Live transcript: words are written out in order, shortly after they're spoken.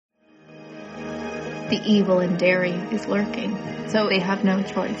The evil in Derry is lurking, so they have no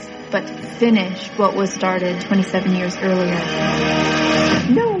choice but to finish what was started 27 years earlier.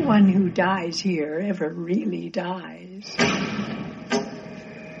 No one who dies here ever really dies.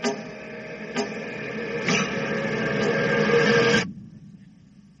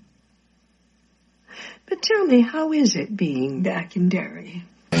 But tell me, how is it being back in Derry?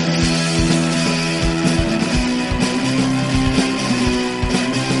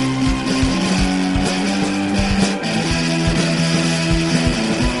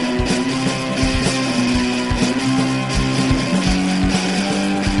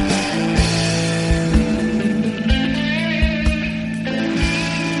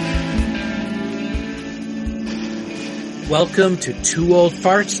 Welcome to Two Old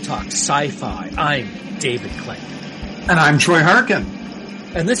Farts Talk Sci-Fi. I'm David Clayton. And I'm Troy Harkin.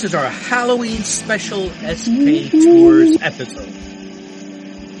 And this is our Halloween special SK Tours episode.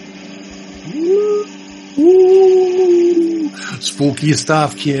 Spooky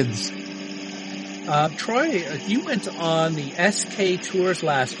stuff, kids. Troy, you went on the SK Tours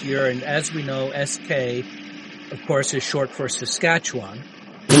last year, and as we know, SK, of course, is short for Saskatchewan.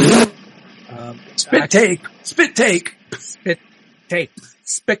 Spectacular.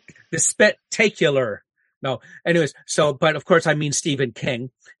 The spectacular. No, anyways, but of course I mean Stephen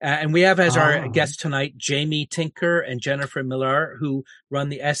King. And we have as our guest tonight, Jamie Tinker and Jennifer Millar, who run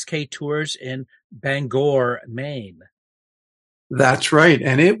the SK Tours in Bangor, Maine. That's right.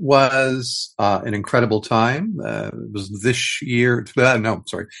 And it was an incredible time. It was this year.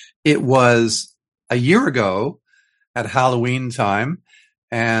 It was a year ago at Halloween time.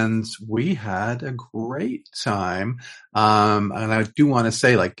 And we had a great time. And I do want to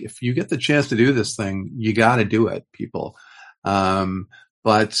say, like, if you get the chance to do this thing, you got to do it, people.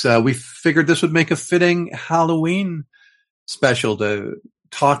 But we figured this would make a fitting Halloween special to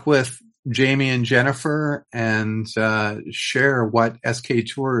talk with Jamie and Jennifer and share what SK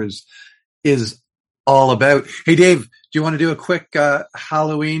Tours is all about. Hey, Dave, do you want to do a quick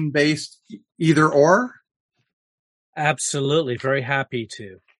Halloween-based either or? Absolutely. Very happy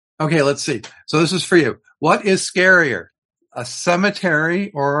to. Okay, let's see. So this is for you. What is scarier, a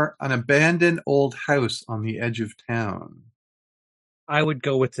cemetery or an abandoned old house on the edge of town? I would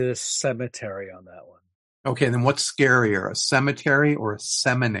go with the cemetery on that one. Okay, then what's scarier, a cemetery or a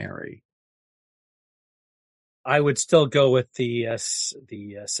seminary? I would still go with the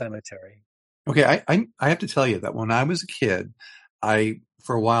cemetery. Okay, I have to tell you that when I was a kid, I,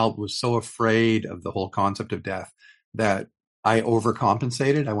 for a while, was so afraid of the whole concept of death that I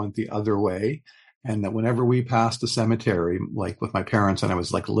overcompensated. I went the other way. And that whenever we passed a cemetery, like with my parents and I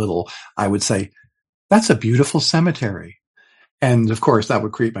was like little, I would say, that's a beautiful cemetery. And of course that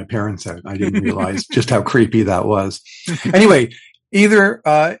would creep my parents out. I didn't realize just how creepy that was. Anyway, either,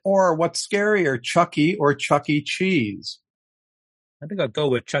 or what's scarier, Chucky or Chuck E. Cheese? I think I'll go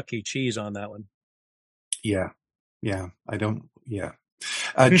with Chuck E. Cheese on that one. Yeah.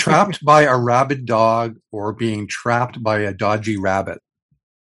 Trapped by a rabid dog or being trapped by a dodgy rabbit?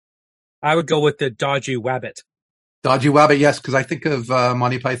 I would go with the dodgy wabbit. Dodgy wabbit, yes, because I think of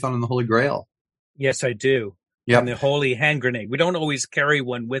Monty Python and the Holy Grail. Yes, I do. Yep. And the holy hand grenade. We don't always carry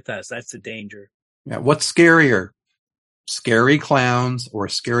one with us. That's the danger. Yeah. What's scarier? Scary clowns or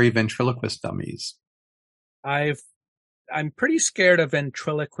scary ventriloquist dummies? I'm pretty scared of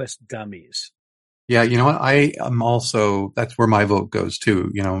ventriloquist dummies. Yeah, you know what? I am also, that's where my vote goes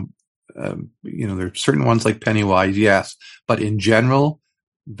too. There's certain ones like Pennywise, yes. But in general,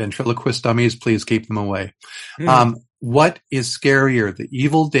 ventriloquist dummies, please keep them away. What is scarier, the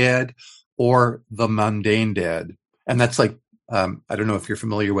evil dead or the mundane dead? And that's like, I don't know if you're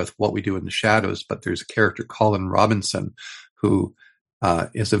familiar with What We Do in the Shadows, but there's a character, Colin Robinson, who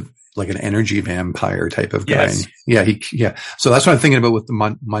is like an energy vampire type of guy. Yes. Yeah. So that's what I'm thinking about with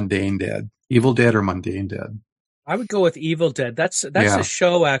the mundane dead. Evil Dead or Mundane Dead? I would go with Evil Dead. That's a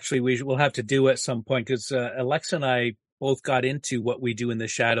show actually we'll have to do at some point because Alexa and I both got into What We Do in the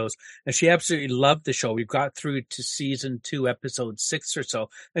Shadows, and she absolutely loved the show. We got through to season 2, episode 6 or so,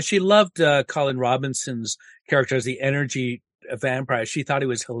 and she loved Colin Robinson's character as the energy vampire. She thought he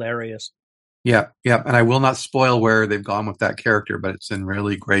was hilarious. Yeah. And I will not spoil where they've gone with that character, but it's in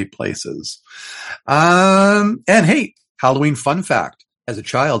really great places. And hey, Halloween fun fact. As a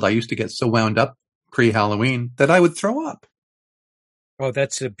child, I used to get so wound up pre-Halloween that I would throw up. Oh,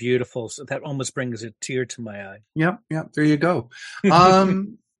 that's a beautiful. That almost brings a tear to my eye. Yep. There you go.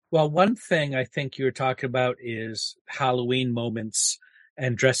 Well, one thing I think you're talking about is Halloween moments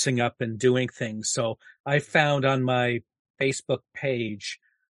and dressing up and doing things. So I found on my Facebook page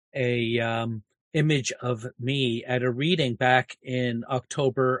a image of me at a reading back in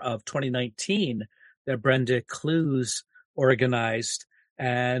October of 2019 that Brenda Clues organized.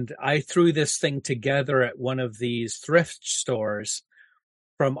 And I threw this thing together at one of these thrift stores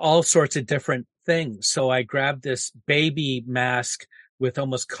from all sorts of different things. So I grabbed this baby mask with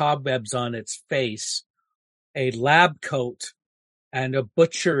almost cobwebs on its face, a lab coat, and a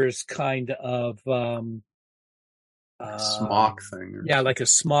butcher's kind of smock thing. Yeah, like a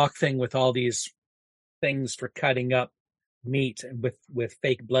smock thing with all these things for cutting up meat and with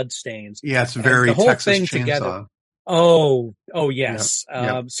fake blood stains. Yeah, it's And very the whole Texas thing Chainsaw. together. Oh yes.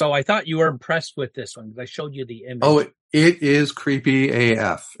 Yep. So I thought you were impressed with this one because I showed you the image. Oh, it is creepy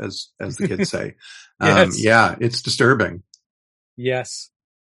AF, as the kids say. Yes. Yeah, it's disturbing. Yes.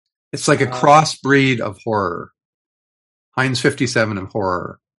 It's like a crossbreed of horror. Heinz 57 of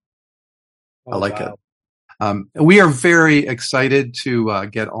horror. I like it. We are very excited to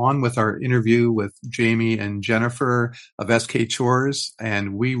get on with our interview with Jamie and Jennifer of SK Tours,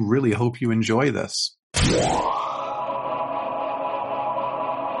 and we really hope you enjoy this.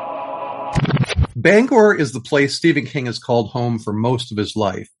 Bangor is the place Stephen King has called home for most of his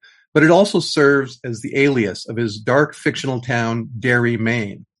life, but it also serves as the alias of his dark fictional town, Derry,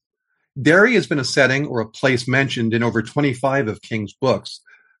 Maine. Derry has been a setting or a place mentioned in over 25 of King's books,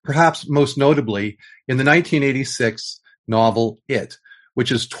 perhaps most notably in the 1986 novel It, which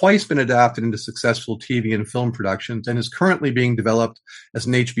has twice been adapted into successful TV and film productions and is currently being developed as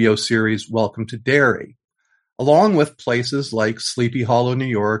an HBO series, Welcome to Derry. Along with places like Sleepy Hollow, New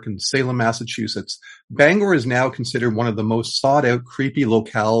York, and Salem, Massachusetts, Bangor is now considered one of the most sought-out creepy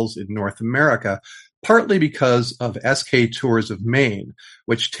locales in North America, partly because of SK Tours of Maine,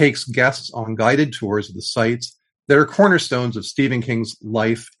 which takes guests on guided tours of the sites that are cornerstones of Stephen King's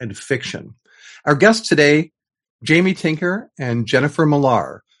life and fiction. Our guests today, Jamie Tinker and Jennifer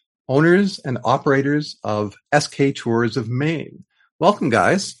Millar, owners and operators of SK Tours of Maine. Welcome,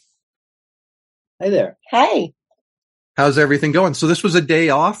 guys. Hi there. Hey. How's everything going? So this was a day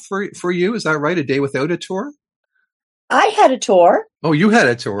off for you, is that right? A day without a tour? I had a tour. Oh, you had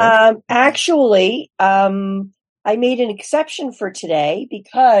a tour. Actually, I made an exception for today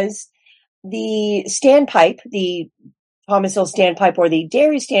because the standpipe, the Thomas Hill standpipe or the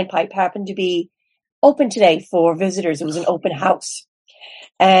Derry standpipe happened to be open today for visitors. It was an open house.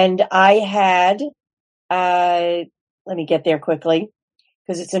 And I had, let me get there quickly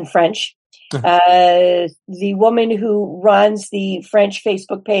because it's in French. The woman who runs the French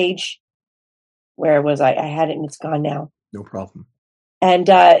Facebook page, where was I? I had it and it's gone now. No problem. And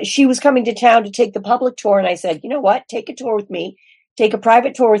she was coming to town to take the public tour. And I said, you know what? Take a tour with me. Take a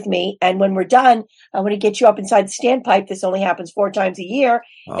private tour with me. And when we're done, I want to get you up inside the standpipe. This only happens 4 times a year.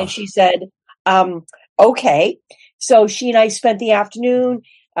 Oh. And she said, okay. So she and I spent the afternoon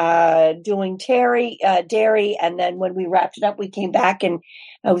doing Derry. And then when we wrapped it up, we came back and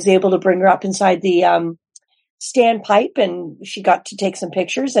I was able to bring her up inside the standpipe and she got to take some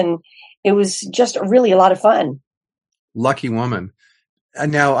pictures. And it was just really a lot of fun. Lucky woman.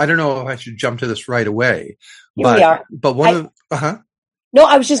 And now I don't know if I should jump to this right away. Here we are. But No,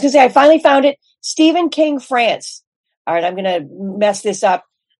 I was just going to say, I finally found it. Stephen King, France. All right, I'm going to mess this up.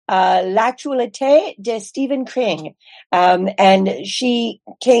 L'actuality de Stephen King. And she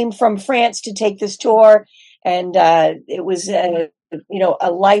came from France to take this tour. And it was, a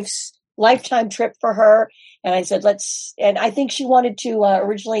lifetime trip for her. And I said, and I think she wanted to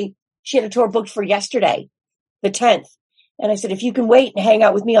originally, she had a tour booked for yesterday, the 10th. And I said, if you can wait and hang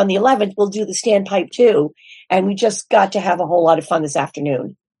out with me on the 11th, we'll do the standpipe too. And we just got to have a whole lot of fun this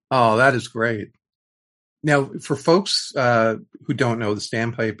afternoon. Oh, that is great. Now, for folks who don't know, the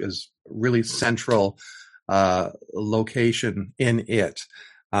standpipe is a really central location in it.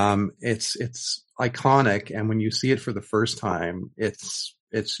 It's iconic, and when you see it for the first time, it's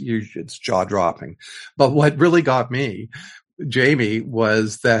jaw dropping. But what really got me, Jamie,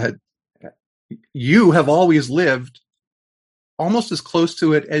 was that you have always lived almost as close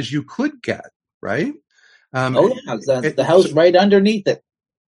to it as you could get, right? The house right underneath it.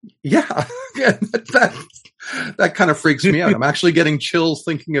 Yeah, that kind of freaks me out. I'm actually getting chills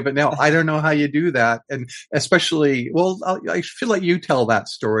thinking of it now. I don't know how you do that, and especially, well, I feel like you tell that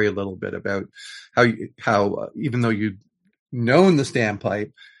story a little bit about how even though you'd known the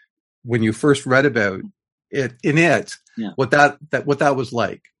standpipe when you first read about it what that was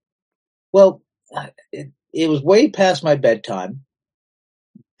like. Well, it was way past my bedtime.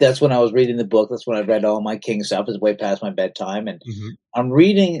 That's when I was reading the book. That's when I read all my King stuff. It's way past my bedtime. And I'm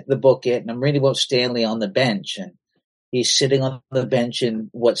reading the book, and I'm reading about Stanley on the bench. And he's sitting on the bench in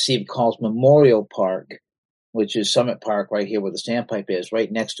what Steve calls Memorial Park, which is Summit Park right here where the standpipe is,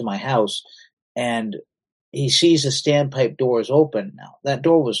 right next to my house. And he sees the standpipe doors open now. That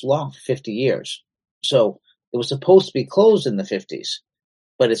door was locked for 50 years. So it was supposed to be closed in the 50s,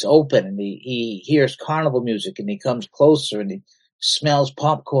 but it's open, and he hears carnival music, and he comes closer, and he smells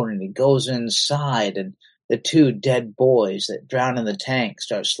popcorn, and he goes inside, and the two dead boys that drown in the tank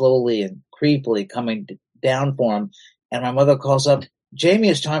start slowly and creepily coming down for him. And my mother calls up, "Jamie,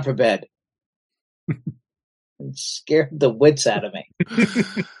 it's time for bed." It scared the wits out of me.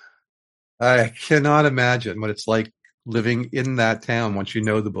 I cannot imagine what it's like living in that town once you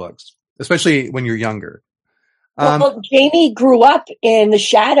know the books, especially when you're younger. Well, Jamie grew up in the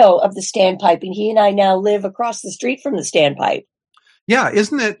shadow of the standpipe, and he and I now live across the street from the standpipe. Yeah,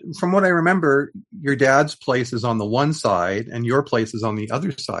 isn't it, from what I remember, your dad's place is on the one side and your place is on the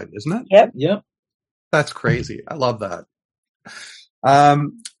other side, isn't it? Yep. That's crazy. I love that.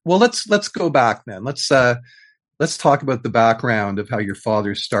 Well, let's go back then. Let's talk about the background of how your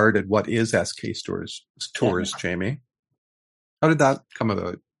father started what is SK Tours, Jamie. How did that come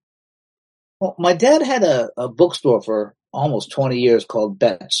about? Well, my dad had a bookstore for almost 20 years called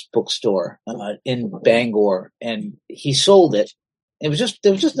Bet's Bookstore in Bangor, and he sold it. There was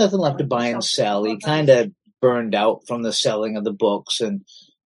just nothing left to buy and sell. He kind of burned out from the selling of the books, and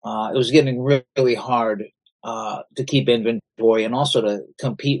it was getting really hard to keep inventory and also to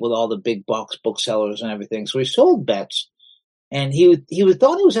compete with all the big box booksellers and everything. So he sold Bet's, and he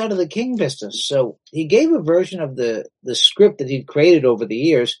thought he was out of the King business. So he gave a version of the script that he'd created over the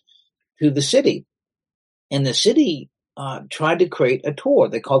years to the city, and the city tried to create a tour.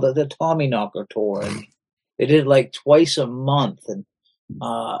 They called it the Tommyknocker Tour, and they did it like twice a month, and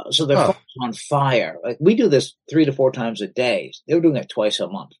so their phone was on fire. Like, we do this 3 to 4 times a day. They were doing it twice a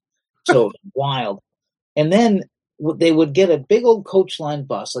month. So it was wild. And then they would get a big old coach line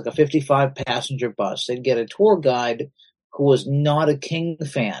bus, like a 55 passenger bus. They'd get a tour guide who was not a King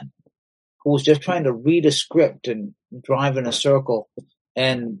fan, who was just trying to read a script and drive in a circle.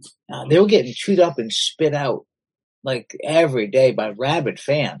 And they were getting chewed up and spit out like every day by rabid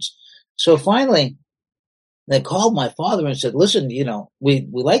fans. So finally, they called my father and said, "Listen, we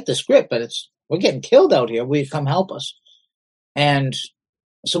like the script, but we're getting killed out here. Will you come help us?" And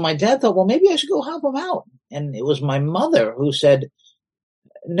so my dad thought, well, maybe I should go help him out. And it was my mother who said,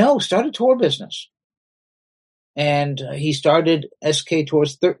 "No, start a tour business." And he started SK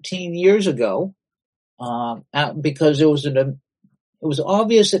Tours 13 years ago because it was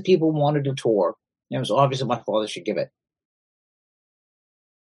obvious that people wanted a tour. And it was obvious that my father should give it.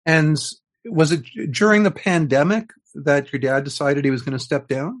 And was it during the pandemic that your dad decided he was going to step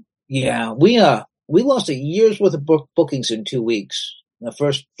down? Yeah, we lost a year's worth of bookings in 2 weeks. The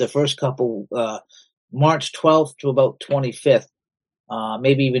first couple, March 12th to about 25th,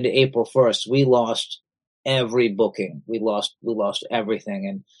 maybe even to April 1st, we lost every booking. We lost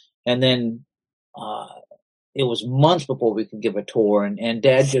everything, and then it was months before we could give a tour. And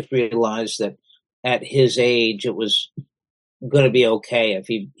Dad just realized that at his age, it was going to be okay if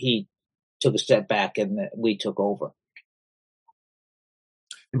he took a step back and we took over.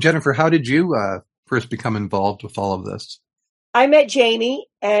 And Jennifer, how did you first become involved with all of this? I met Jamie,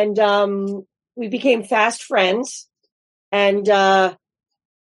 and we became fast friends. And how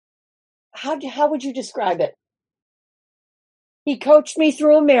would you describe it? He coached me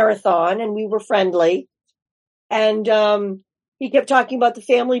through a marathon, and we were friendly. And he kept talking about the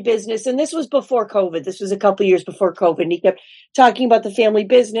family business. And this was before COVID. This was a couple of years before COVID. And he kept talking about the family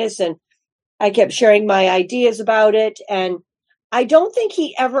business, and I kept sharing my ideas about it. And I don't think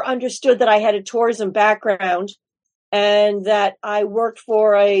he ever understood that I had a tourism background and that I worked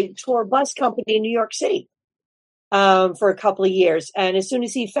for a tour bus company in New York City for a couple of years. And as soon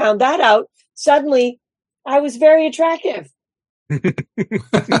as he found that out, suddenly I was very attractive.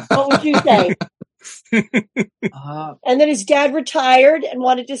 What would you say? And then his dad retired and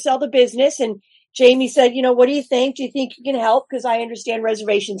wanted to sell the business. And Jamie said, what do you think? Do you think you can help? Because I understand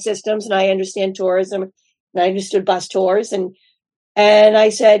reservation systems and I understand tourism and I understood bus tours. And I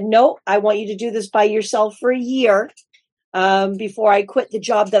said, no, I want you to do this by yourself for a year before I quit the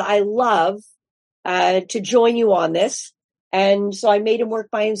job that I love to join you on this. And so I made him work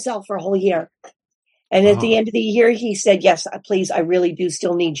by himself for a whole year. And at the end of the year, he said, yes, please, I really do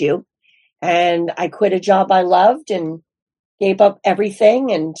still need you. And I quit a job I loved and gave up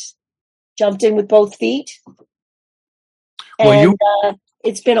everything and jumped in with both feet. And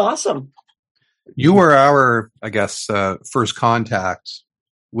it's been awesome. You were our, I guess, first contact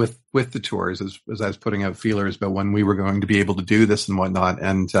with the tours as I was putting out feelers about when we were going to be able to do this and whatnot.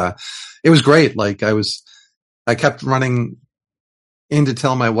 And it was great. Like I kept running in to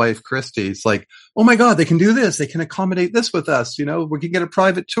tell my wife, Christie, it's like, oh my God, they can do this. They can accommodate this with us. We can get a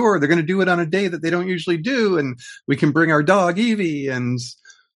private tour. They're going to do it on a day that they don't usually do. And we can bring our dog, Evie. And,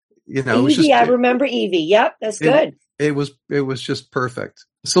 Evie, I remember Evie. Yep, that's good. It was just perfect.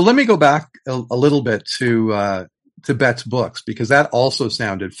 So let me go back a little bit to Bet's books, because that also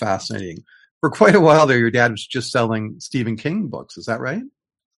sounded fascinating. For quite a while there, your dad was just selling Stephen King books. Is that right?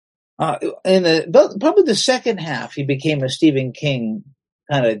 Probably the second half, he became a Stephen King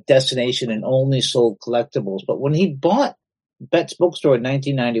kind of destination and only sold collectibles. But when he bought Bet's bookstore in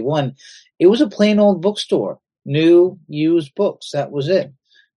 1991, it was a plain old bookstore, new, used books. That was it.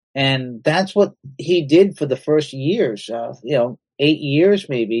 And that's what he did for the first years, 8 years,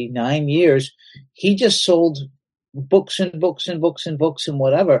 maybe 9 years. He just sold books and books and books and books and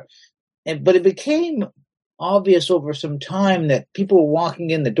whatever. But it became obvious over some time that people were walking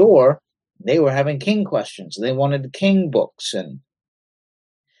in the door, they were having King questions. They wanted King books. And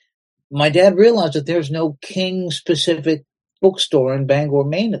my dad realized that there's no King-specific bookstore in Bangor,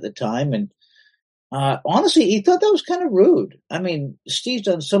 Maine at the time. And honestly, he thought that was kind of rude. I mean, Steve's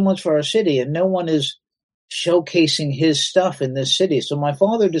done so much for our city, and no one is showcasing his stuff in this city. So my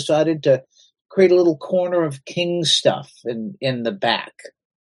father decided to create a little corner of King stuff in the back.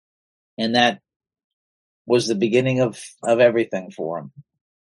 And that was the beginning of everything for him.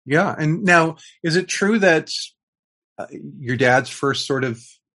 Yeah. And now, is it true that your dad's first sort of,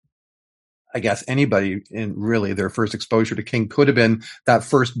 I guess anybody in really their first exposure to King could have been that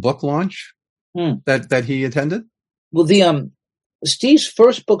first book launch that he attended? Well, Steve's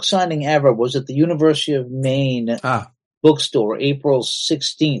first book signing ever was at the University of Maine bookstore, April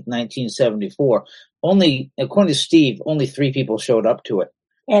 16th, 1974. According to Steve, only 3 people showed up to it.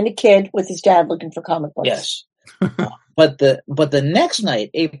 And a kid with his dad looking for comic books. Yes. But the next night,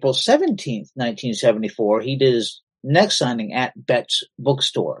 April 17th, 1974, he did his next signing at Bet's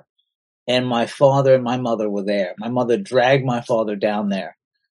bookstore. And my father and my mother were there. My mother dragged my father down there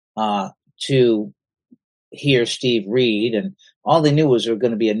to hear Steve read. And all they knew was there was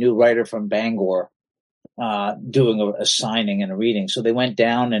going to be a new writer from Bangor doing a signing and a reading. So they went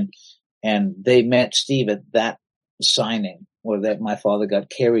down and they met Steve at that signing, where that my father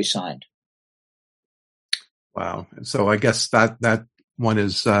got Carrie signed. Wow. So I guess that one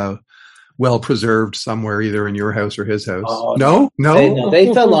is well preserved somewhere, either in your house or his house. Oh, no.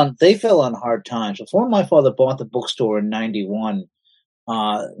 They fell on hard times. Before my father bought the bookstore in 91,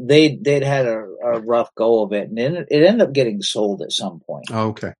 they'd had a rough go of it, and it ended up getting sold at some point. Oh,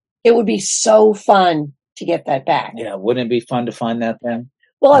 okay. It would be so fun to get that back. Yeah, wouldn't it be fun to find that then?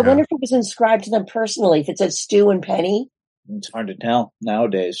 Well, I wonder if it was inscribed to them personally, if it said Stu and Penny. It's hard to tell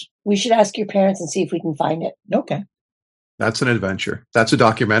nowadays. We should ask your parents and see if we can find it. Okay. That's an adventure. That's a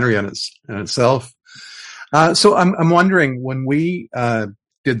documentary in itself. So I'm wondering, when we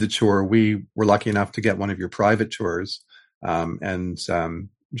did the tour, we were lucky enough to get one of your private tours. And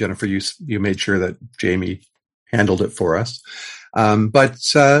Jennifer, you made sure that Jamie handled it for us. But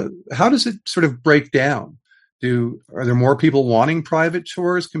how does it sort of break down? Are there more people wanting private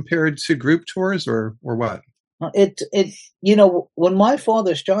tours compared to group tours, or what? When my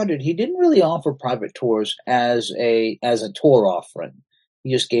father started, he didn't really offer private tours as a tour offering.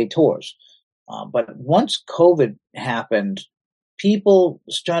 He just gave tours. But once COVID happened, people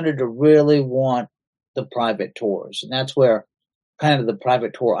started to really want the private tours, and that's where kind of the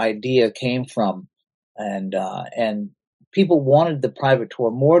private tour idea came from. And people wanted the private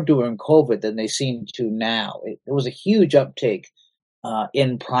tour more during COVID than they seem to now. There was a huge uptake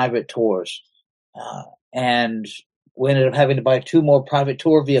in private tours. And we ended up having to buy 2 more private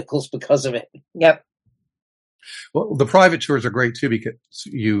tour vehicles because of it. Yep. Well, the private tours are great too, because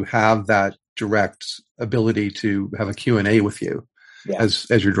you have that direct ability to have a Q&A with you as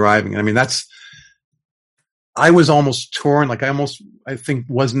you're driving. I mean, I was almost torn. Like I think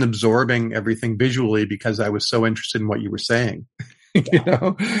wasn't absorbing everything visually because I was so interested in what you were saying.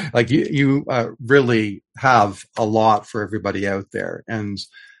 Like you really have a lot for everybody out there. And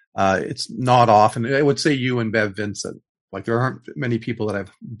it's not often, I would say you and Bev Vincent, like there aren't many people that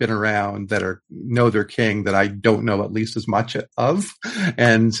I've been around that know their King that I don't know at least as much of.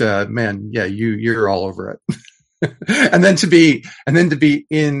 And, man, yeah, you're all over it. and then to be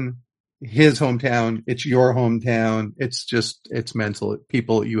in his hometown, it's your hometown. It's mental.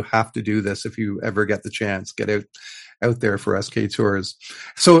 People, you have to do this if you ever get the chance, get out there for SK Tours.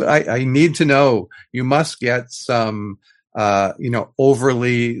 So I need to know, you must get some,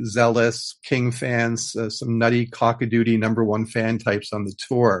 overly zealous King fans, some nutty cockadoodie #1 fan types on the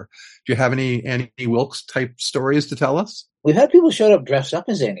tour. Do you have any Annie Wilkes type stories to tell us? We've had people show up dressed up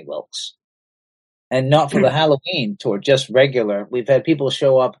as Annie Wilkes, and not for the Halloween tour, just regular. We've had people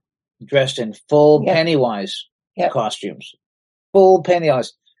show up dressed in full Pennywise costumes, full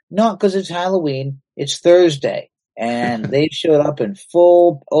Pennywise. Not because it's Halloween; it's Thursday. and they showed up in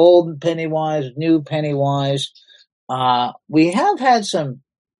full old Pennywise, new Pennywise. We have had some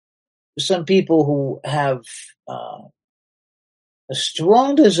people who have a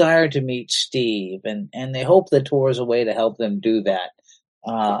strong desire to meet Steve, and they hope the tour is a way to help them do that.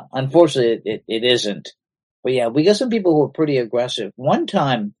 Unfortunately, it isn't. But yeah, we got some people who are pretty aggressive. One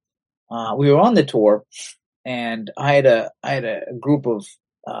time, we were on the tour, and I had a group of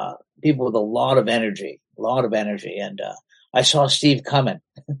people with a lot of energy, and I saw Steve coming.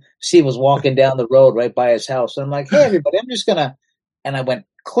 Steve was walking down the road right by his house, and I'm like, "Hey, everybody, I'm just gonna," and I went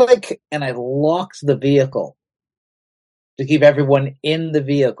click, and I locked the vehicle to keep everyone in the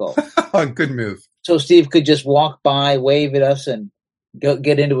vehicle. Good move. So Steve could just walk by, wave at us, and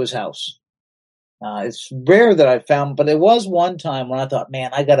get into his house. It's rare that I found, but it was one time when I thought,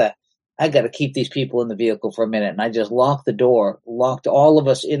 man, I gotta keep these people in the vehicle for a minute. And I just locked the door, locked all of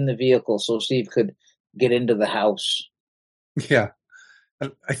us in the vehicle so Steve could get into the house. Yeah.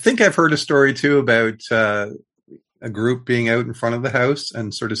 I think I've heard a story too about a group being out in front of the house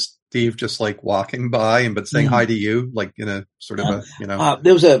and sort of Steve just like walking by but saying hi to you, like in a sort of a,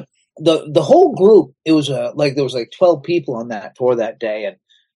 there was the whole group. It was there was 12 people on that tour that day, and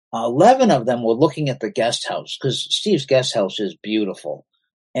 11 of them were looking at the guest house because Steve's guest house is beautiful.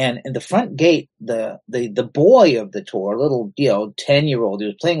 And in the front gate, the boy of the tour, little 10-year-old, he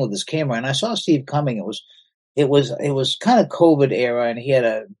was playing with his camera, and I saw Steve coming. It was kind of COVID era, and he had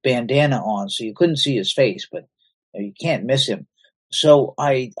a bandana on, so you couldn't see his face, but you can't miss him. So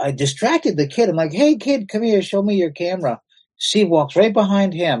I distracted the kid. I'm like, "Hey, kid, come here, show me your camera." Steve walks right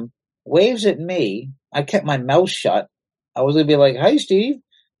behind him, waves at me. I kept my mouth shut. I was going to be like, "Hi, Steve."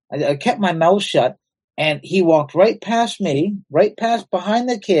 I kept my mouth shut, and he walked right past me, right past behind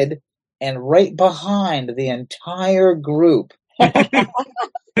the kid, and right behind the entire group, and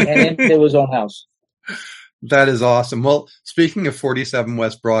into his own house. That is awesome. Well, speaking of 47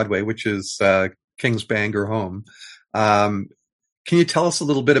 West Broadway, which is King's Bangor home, can you tell us a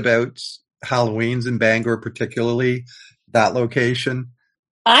little bit about Halloween's in Bangor, particularly that location?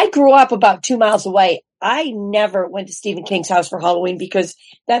 I grew up about 2 miles away. I never went to Stephen King's house for Halloween because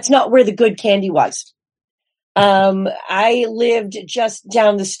that's not where the good candy was. I lived just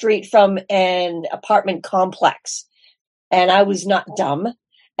down the street from an apartment complex, and I was not dumb.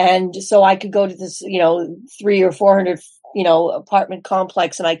 And so I could go to this, 300 or 400, apartment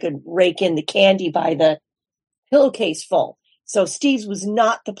complex, and I could rake in the candy by the pillowcase full. So Steve's was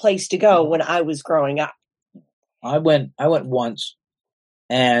not the place to go when I was growing up. I went once,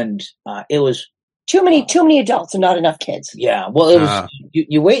 and it was too many adults and not enough kids. Yeah, well, it was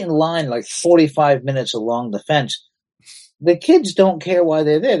you wait in line like 45 minutes along the fence. The kids don't care why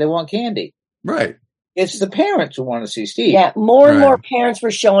they're there; they want candy. Right. It's the parents who want to see Steve. Yeah, more and more parents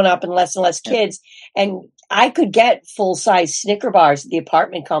were showing up and less kids. And I could get full-size Snicker bars at the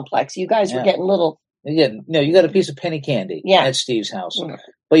apartment complex. You guys were getting little. You got a piece of penny candy at Steve's house. Mm.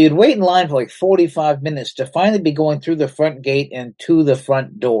 But you'd wait in line for like 45 minutes to finally be going through the front gate and to the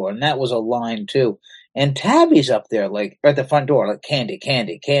front door. And that was a line, too. And Tabby's up there, like, at the front door, like, candy,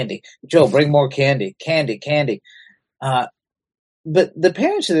 candy, candy. Joe, bring more candy, candy, candy. But the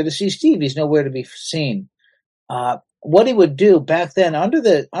parents are there to see Steve. He's nowhere to be seen. What he would do back then, under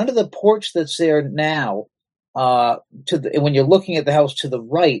the porch that's there now, when you're looking at the house to the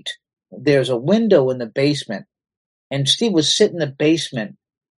right, there's a window in the basement. And Steve would sit in the basement,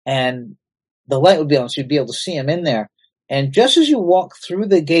 and the light would be on, so you'd be able to see him in there. And just as you walk through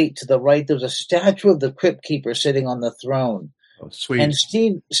the gate to the right, there was a statue of the Crypt Keeper sitting on the throne. Oh, sweet. And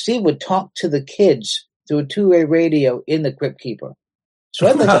Steve would talk to the kids through a two-way radio in the Crypt Keeper. So I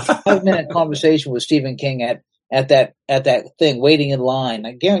had like a 5-minute conversation with Stephen King at that thing, waiting in line.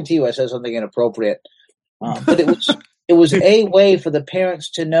 I guarantee you I said something inappropriate. But it was a way for the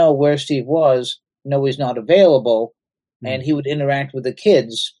parents to know where Steve was, know he's not available, and he would interact with the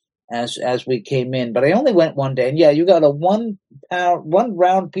kids as we came in. But I only went one day, and you got a one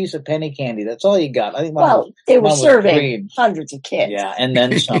round piece of penny candy. That's all you got. I think they were serving hundreds of kids. Yeah, and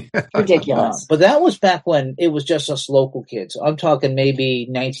then some. Ridiculous. But that was back when it was just us local kids. I'm talking maybe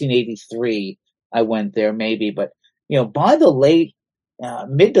 1983. I went there maybe, but by the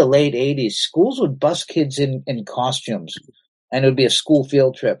mid to late 80s, schools would bus kids in costumes, and it would be a school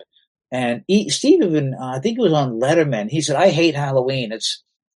field trip. And Steve even, I think it was on Letterman, he said, "I hate Halloween. It's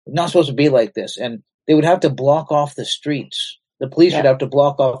not supposed to be like this." And they would have to block off the streets. The police would have to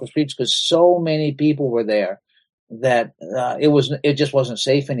block off the streets because so many people were there that it just wasn't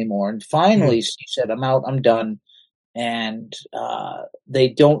safe anymore. And finally, Steve said, "I'm out. I'm done." And they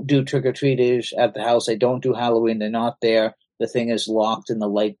don't do trick-or-treaters at the house. They don't do Halloween. They're not there. The thing is locked and the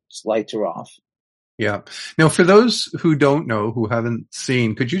lights are off. Yeah. Now, for those who don't know, who haven't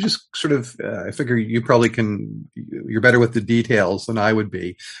seen, could you just sort of, I figure you probably you're better with the details than I would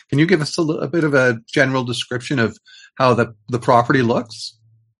be. Can you give us a bit of a general description of how the property looks?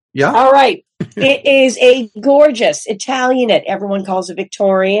 Yeah. All right. It is a gorgeous Italianate. Everyone calls it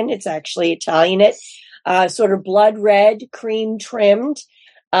Victorian. It's actually Italianate, sort of blood red, cream trimmed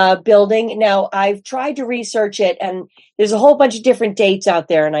building. Now, I've tried to research it, and there's a whole bunch of different dates out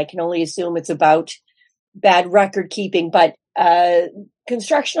there, and I can only assume it's about bad record keeping. But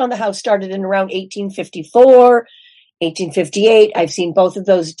construction on the house started in around 1854, 1858. I've seen both of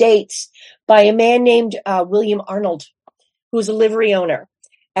those dates by a man named William Arnold, who's a livery owner.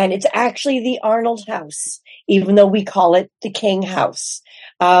 And it's actually the Arnold House, even though we call it the King House.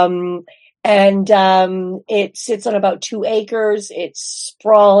 It sits on about 2 acres. It's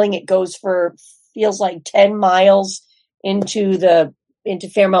sprawling. It goes feels like 10 miles into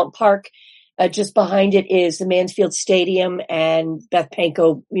Fairmount Park. Just behind it is the Mansfield Stadium and Beth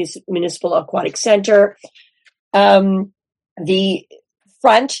Pankow Municipal Aquatic Center. The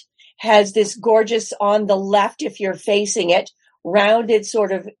front has this gorgeous, on the left, if you're facing it, rounded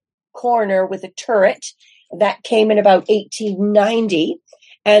sort of corner with a turret that came in about 1890.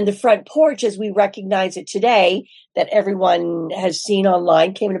 And the front porch, as we recognize it today, that everyone has seen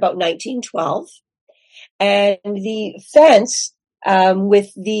online, came in about 1912. And the fence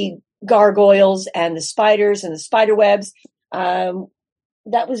with the gargoyles and the spiders and the spider webs, that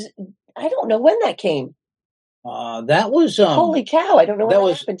was, I don't know when that came. That was holy cow! I don't know when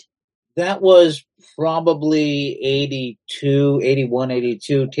that happened. That was probably 82, 81,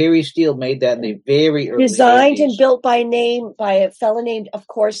 82. Terry Steele made that in the very early Designed 80s. And built by a fellow named, of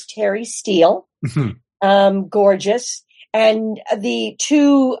course, Terry Steele. Gorgeous. And the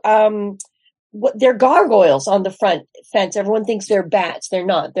two, they're gargoyles on the front fence. Everyone thinks they're bats. They're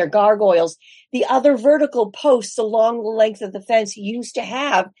not. They're gargoyles. The other vertical posts along the length of the fence used to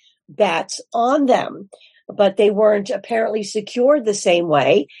have bats on them, but they weren't apparently secured the same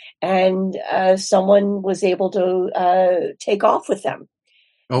way, and someone was able to take off with them.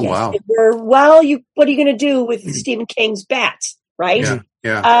 Oh, yes, wow. What are you going to do with Stephen King's bats, right?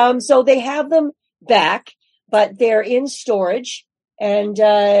 Yeah. So they have them back, but they're in storage, and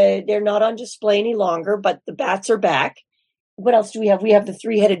they're not on display any longer, but the bats are back. What else do we have? We have the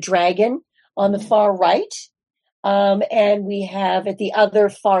 3-headed dragon on the far right, and we have at the other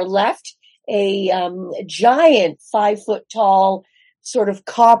far left a giant 5-foot tall sort of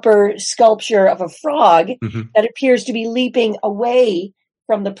copper sculpture of a frog that appears to be leaping away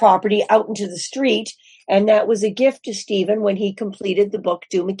from the property out into the street. And that was a gift to Stephen when he completed the book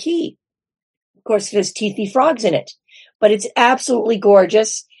Do McKee. Of course, it has teethy frogs in it, but it's absolutely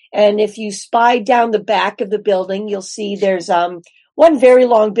gorgeous. And if you spy down the back of the building, you'll see there's one very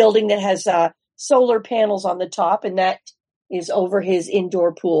long building that has solar panels on the top, and that is over his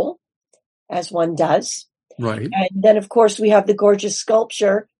indoor pool, as one does. Right. And then, of course, we have the gorgeous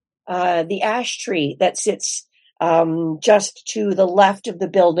sculpture, the ash tree that sits just to the left of the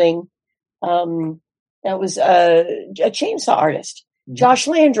building. That was a chainsaw artist. Josh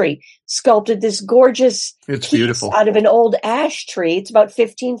Landry sculpted this gorgeous piece out of an old ash tree. It's about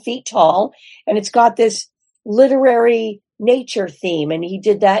 15 feet tall, and it's got this literary nature theme. And he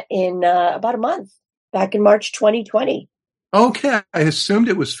did that in about a month, back in March 2020. Okay. I assumed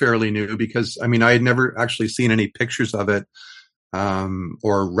it was fairly new because, I mean, I had never actually seen any pictures of it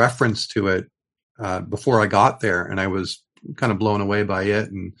or reference to it before I got there. And I was kind of blown away by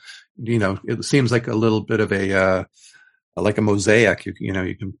it. And, you know, it seems like a little bit of like a mosaic.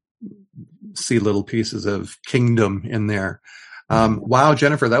 You can see little pieces of kingdom in there. Wow,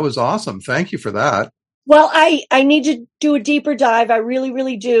 Jennifer, that was awesome. Thank you for that. Well, I need to do a deeper dive. I really,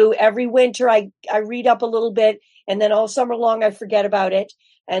 really do. Every winter, I read up a little bit, and then all summer long, I forget about it.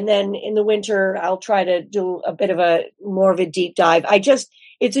 And then in the winter, I'll try to do a bit of more of a deep dive.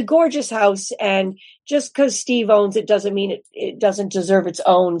 It's a gorgeous house, and just because Steve owns it doesn't mean it doesn't deserve its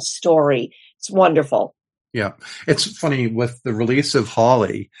own story. It's wonderful. Yeah. It's funny with the release of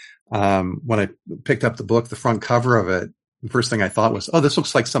Holly, when I picked up the book, the front cover of it, the first thing I thought was, oh, this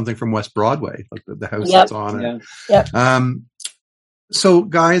looks like something from West Broadway, like the house that's on it. Yep. So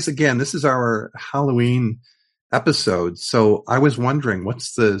guys, again, this is our Halloween episode. So I was wondering,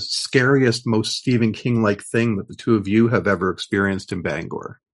 what's the scariest, most Stephen King-like thing that the two of you have ever experienced in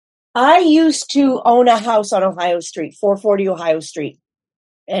Bangor? I used to own a house on Ohio Street, 440 Ohio Street.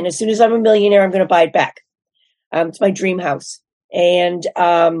 And as soon as I'm a millionaire, I'm going to buy it back. It's my dream house. And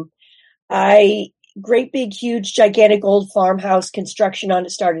great big, huge, gigantic old farmhouse. Construction on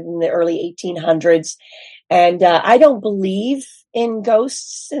it started in the early 1800s. And I don't believe in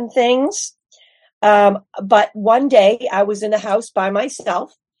ghosts and things. But one day I was in the house by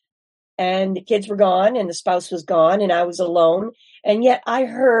myself, and the kids were gone and the spouse was gone and I was alone. And yet I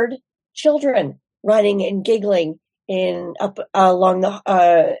heard children running and giggling up along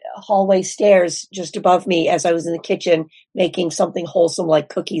the hallway stairs just above me as I was in the kitchen making something wholesome like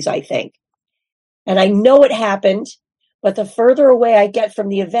cookies, I think. And I know it happened, but the further away I get from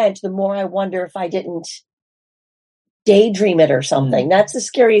the event, the more I wonder if I didn't daydream it or something. That's the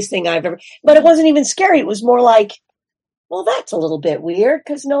scariest thing I've ever, but it wasn't even scary. It was more like, well, that's a little bit weird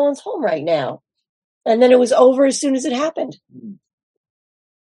because no one's home right now. And then it was over as soon as it happened.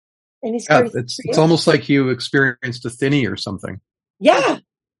 Any scary it's almost like you experienced a thinny or something. Yeah,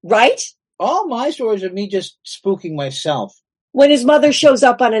 right? All my stories are me just spooking myself. When his mother shows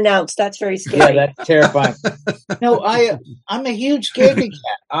up unannounced, that's very scary. Yeah, that's terrifying. No, I'm a huge scaredy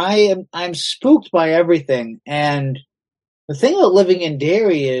cat. I'm spooked by everything. And the thing about living in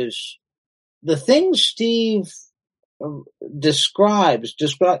Derry is the things Steve describes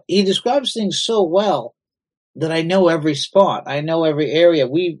things so well that I know every spot. I know every area.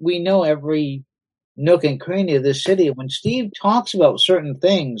 We know every nook and cranny of this city. When Steve talks about certain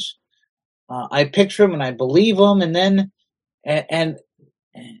things, I picture him and I believe him. And then, and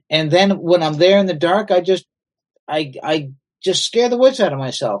then when I'm there in the dark, I just scare the wits out of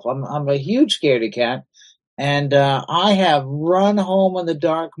myself. I'm a huge scaredy cat. And, I have run home in the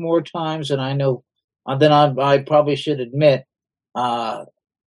dark more times than I know, than I probably should admit. Or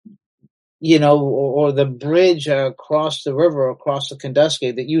the bridge across the river, across the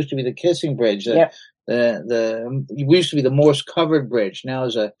Kenduskeag, that used to be the Kissing Bridge. It used to be the Morse covered bridge. Now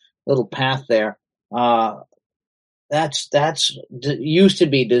there's a little path there. That's used to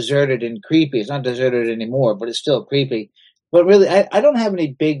be deserted and creepy. It's not deserted anymore, but it's still creepy. But really, I don't have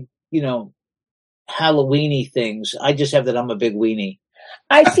any big, Halloween-y things. I just have that I'm a big weenie.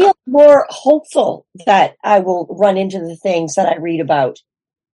 I feel more hopeful that I will run into the things that I read about.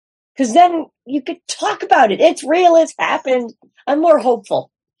 Because then you could talk about it. It's real. It's happened. I'm more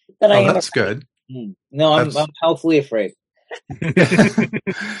hopeful than I am. That's good. No, I'm healthily afraid.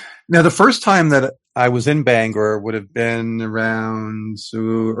 Now, the first time that I was in Bangor would have been around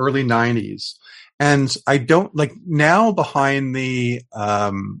early 90s. And I don't now behind the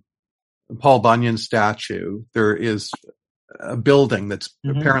Paul Bunyan statue, there is a building that's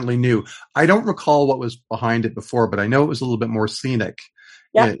apparently new. I don't recall what was behind it before, but I know it was a little bit more scenic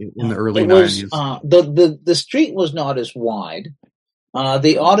in the early 90s. The street was not as wide.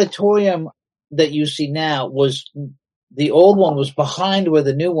 The auditorium that you see now the old one was behind where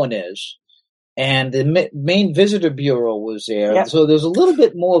the new one is. And the main visitor bureau was there. Yep. So there's a little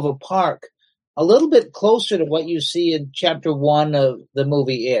bit more of a park, a little bit closer to what you see in chapter 1 of the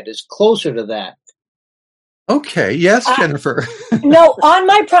movie It. It's closer to that. Okay. Yes, Jennifer. No, on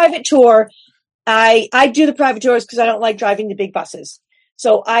my private tour, I do the private tours because I don't like driving the big buses.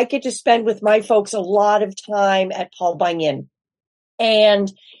 So I get to spend with my folks a lot of time at Paul Bunyan.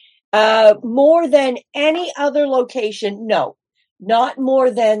 And more than any other location, no, not more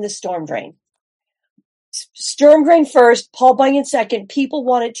than the storm drain. Storm drain first, Paul Bunyan second. People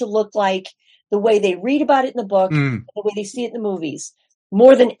want it to look like the way they read about it in the book, the way they see it in the movies,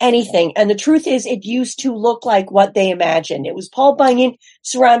 more than anything. And the truth is, it used to look like what they imagined. It was Paul Bunyan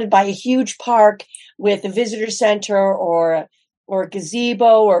surrounded by a huge park with a visitor center or a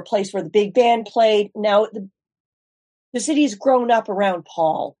gazebo or a place where the big band played. Now the city's grown up around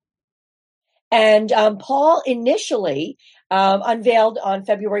Paul. And Paul initially unveiled on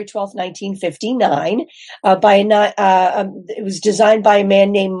February 12th, 1959, it was designed by a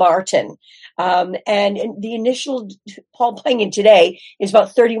man named Martin. And the initial Paul Bunyan today is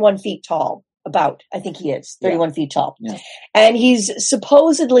about 31 feet tall. I think he is 31 feet tall. Yeah. And he's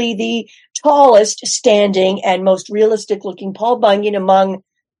supposedly the tallest standing and most realistic looking Paul Bunyan among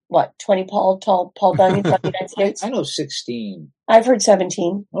 20 tall Paul Bunyan from the United States? I know 16. I've heard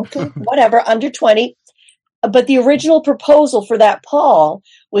 17. Okay. Whatever, under 20. But the original proposal for that Paul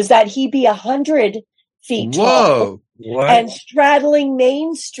was that he be 100 feet tall and straddling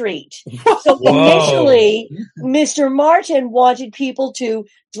Main Street. So initially, Mr. Martin wanted people to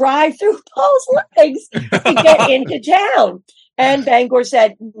drive through Paul's legs to get into town. And Bangor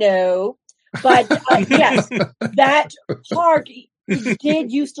said no. But yes, that park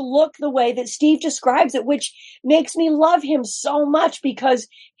used to look the way that Steve describes it, which makes me love him so much because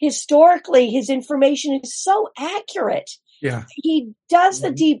historically his information is so accurate. Yeah. He does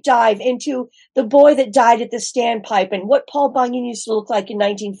the deep dive into the boy that died at the standpipe and what Paul Bunyan used to look like in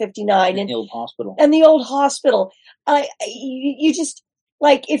 1959 and the old hospital. And the old hospital. You just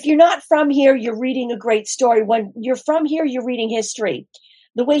if you're not from here, you're reading a great story. When you're from here, you're reading history.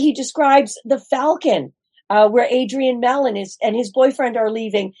 The way he describes the Falcon, where Adrian Mellon and his boyfriend are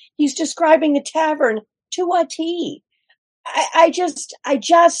leaving. He's describing the tavern to a T. I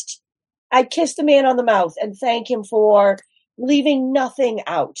kiss the man on the mouth and thank him for leaving nothing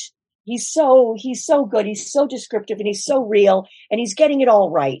out. He's so good. He's so descriptive and he's so real and he's getting it all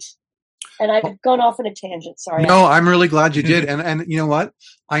right. And I've gone off on a tangent. Sorry. No, I'm really glad you did. And you know what?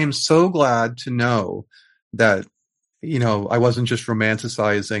 I am so glad to know that, I wasn't just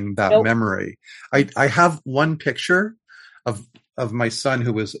romanticizing that memory. I have one picture of my son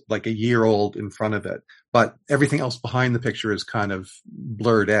who was like a year old in front of it, but everything else behind the picture is kind of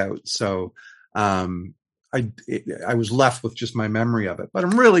blurred out. So, I was left with just my memory of it, but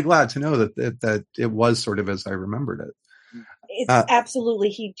I'm really glad to know that it was sort of as I remembered it. It's absolutely,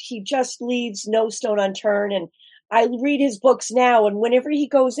 he just leaves no stone unturned. And I read his books now, and whenever he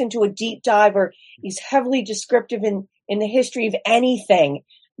goes into a deep dive or he's heavily descriptive in the history of anything,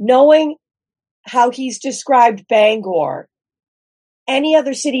 knowing how he's described Bangor, any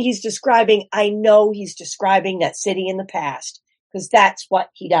other city he's describing, I know he's describing that city in the past because that's what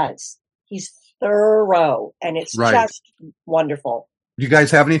he does. He's thorough, and it's just wonderful. You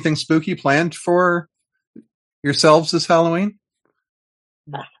guys have anything spooky planned for yourselves this Halloween?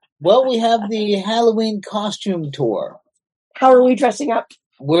 Well, we have the Halloween costume tour. How are we dressing up?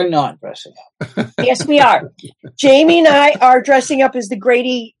 We're not dressing up. Yes, we are. Jamie and I are dressing up as the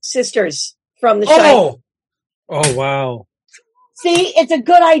Grady sisters from The Shining. Oh, wow. See, it's a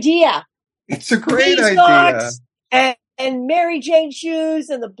good idea. It's a great idea. And Mary Jane shoes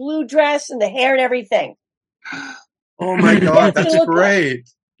and the blue dress and the hair and everything. Oh my God, that's great.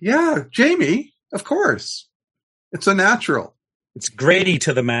 Yeah, Jamie, of course. It's a natural. It's Grady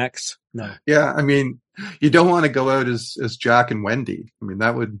to the max. No. Yeah, I mean, you don't want to go out as Jack and Wendy. I mean,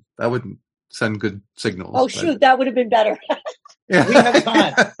 that wouldn't send good signals. Oh, shoot, that would have been better. Yeah. We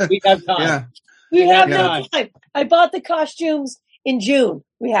have time. Yeah. We have no time. I bought the costumes in June.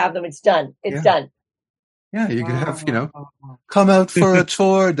 We have them. It's done. It's done. Yeah, you could have, come out for a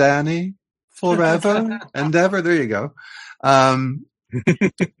tour, Danny, forever and ever. There you go.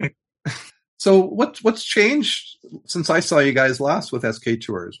 So what's changed since I saw you guys last with SK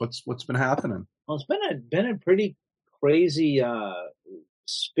Tours? What's been happening? Well, it's been a pretty crazy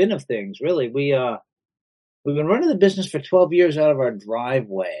spin of things, really. We've been running the business for 12 years out of our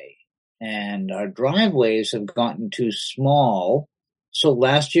driveway, and our driveways have gotten too small. So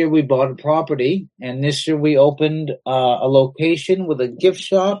last year we bought a property, and this year we opened a location with a gift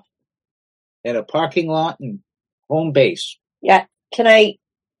shop and a parking lot and home base. Yeah. Can I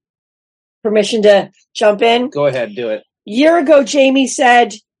permission to jump in? Go ahead, do it. A year ago, Jamie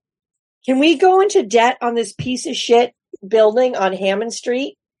said, can we go into debt on this piece of shit building on Hammond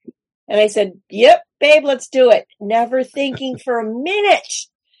Street? And I said, yep, babe, let's do it. Never thinking for a minute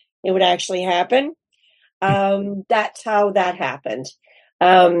it would actually happen. That's how that happened.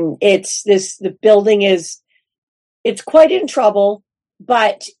 The building it's quite in trouble,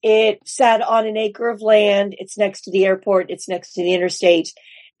 but it sat on an acre of land. It's next to the airport. It's next to the interstate,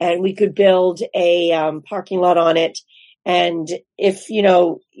 and we could build a parking lot on it. And if,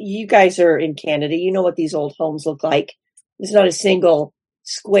 you guys are in Canada, you know what these old homes look like. There's not a single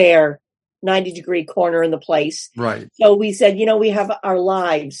square 90-degree corner in the place. Right. So we said, we have our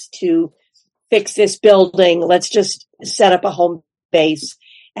lives to fix this building. Let's just set up a home base,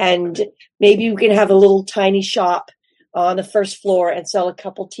 and maybe we can have a little tiny shop on the first floor and sell a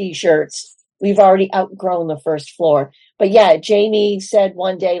couple T-shirts. We've already outgrown the first floor. But yeah, Jamie said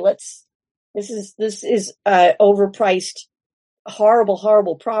one day, this is overpriced, horrible,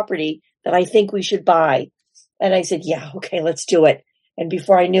 horrible property that I think we should buy. And I said, yeah, okay, let's do it. And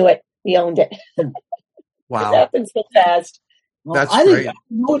before I knew it, we owned it. Wow. It happened so fast. Well, That's great. I great.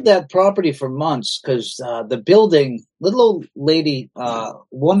 owned that property for months because the building, little old lady,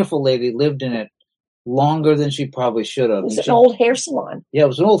 wonderful lady, lived in it longer than she probably should have. It was an old hair salon. Yeah, it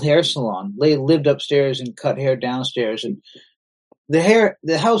was an old hair salon. They lived upstairs and cut hair downstairs, and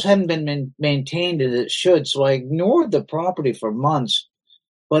the house hadn't been maintained as it should. So I ignored the property for months.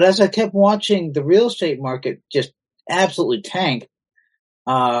 But as I kept watching the real estate market just absolutely tank,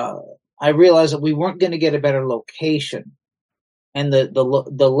 I realized that we weren't going to get a better location. And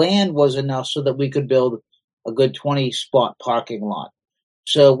the land was enough so that we could build a good 20-spot parking lot.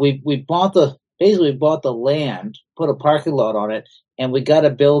 So we bought the land, put a parking lot on it, and we got a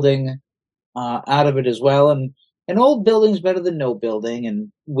building out of it as well. And an old building's better than no building.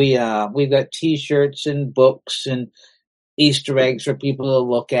 And we've got T-shirts and books and Easter eggs for people to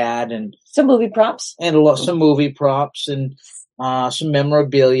look at, and some movie props, and some movie props, and some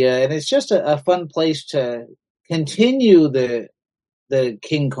memorabilia. And it's just a fun place to continue the the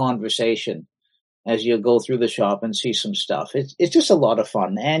King conversation as you go through the shop and see some stuff. It's just a lot of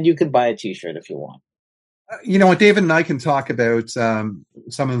fun, and you can buy a T-shirt if you want. You know what, David and I can talk about some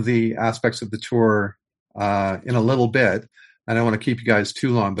of the aspects of the tour in a little bit. I don't want to keep you guys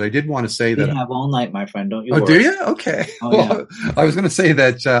too long, but I did want to say that we have all night, my friend. Don't you worry. Do you? Okay. Oh, well, yeah. I was going to say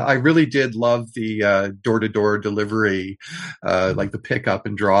that I really did love the door-to-door delivery, like the pickup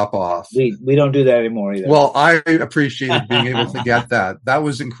and drop-off. We don't do that anymore either. Well, I appreciated being able to get that. That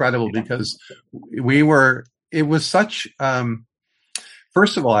was incredible because it was such,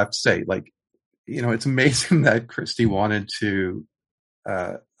 first of all, I have to say, like, you know, it's amazing that Christie wanted to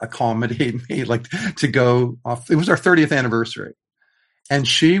accommodate me, like to go off. It was our 30th anniversary, and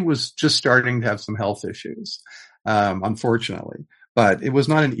she was just starting to have some health issues, unfortunately. But it was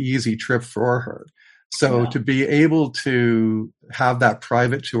not an easy trip for her. So to be able to have that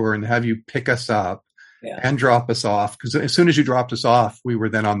private tour and have you pick us up and drop us off, because as soon as you dropped us off, we were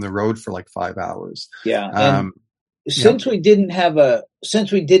then on the road for like 5 hours. Yeah. Since we didn't have a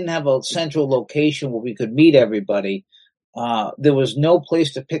central location where we could meet everybody, there was no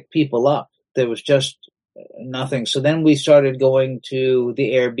place to pick people up. There was just nothing. So then we started going to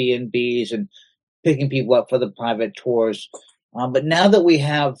the Airbnbs and picking people up for the private tours. But now that we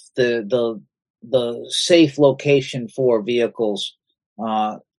have the safe location for vehicles,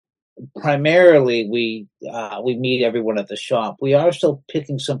 primarily we meet everyone at the shop. We are still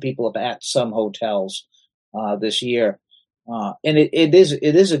picking some people up at some hotels this year, and it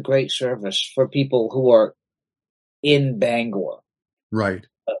is a great service for people who are in Bangor. Right.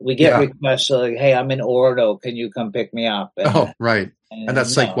 We get requests like, "Hey, I'm in Ordo. Can you come pick me up?" And, right. And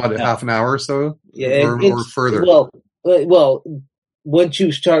that's like what, half an hour or so, or further. Well, once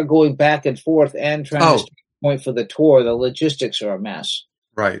you start going back and forth and trying to point for the tour, the logistics are a mess.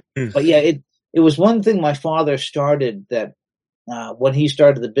 Right. But yeah, it was one thing my father started that when he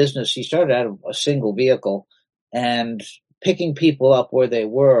started the business, he started out of a single vehicle, and picking people up where they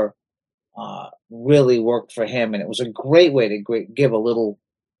were really worked for him, and it was a great way to give a little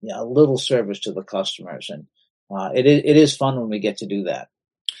service to the customers, and it is fun when we get to do that.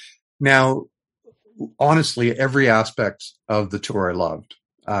 Now, honestly, every aspect of the tour I loved,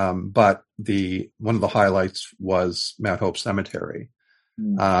 but one of the highlights was Mount Hope Cemetery.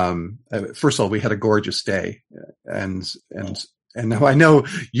 First of all, we had a gorgeous day, and now I know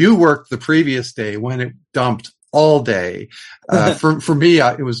you worked the previous day when it dumped all day. For me,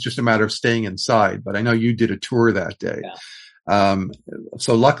 it was just a matter of staying inside, but I know you did a tour that day.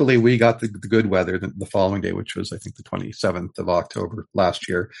 So luckily we got the good weather the following day, which was, I think, the 27th of October last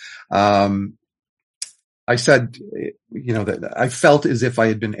year. I said, you know, that I felt as if I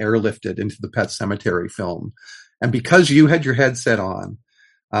had been airlifted into the Pet Cemetery film. And because you had your headset on,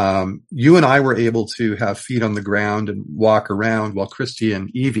 you and I were able to have feet on the ground and walk around while Christie and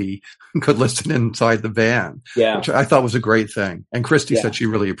Evie could listen inside the van, which I thought was a great thing. And Christie said she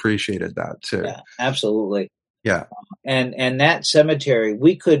really appreciated that too. Yeah, absolutely. Yeah. And that cemetery,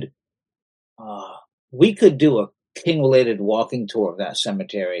 we could do a King-related walking tour of that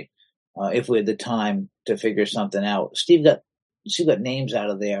cemetery, if we had the time to figure something out. Steve got names out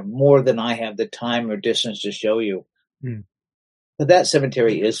of there more than I have the time or distance to show you. But that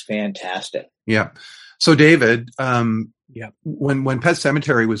cemetery is fantastic. Yeah. So David, when Pet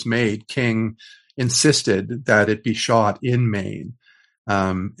Cemetery was made, King insisted that it be shot in Maine.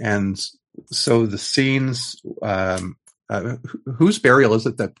 And so the scenes, whose burial is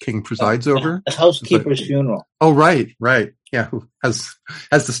it that King presides over? The housekeeper's funeral. Oh, right. Yeah. Who has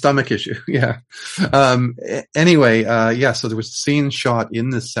the stomach issue. Yeah. Anyway, so there was a scene shot in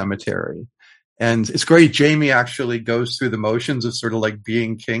this cemetery. And it's great. Jamie actually goes through the motions of sort of like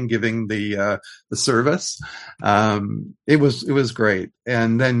being King, giving the service. It was great.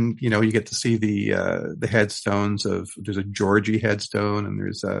 And then, you know, you get to see the headstones there's a Georgie headstone, and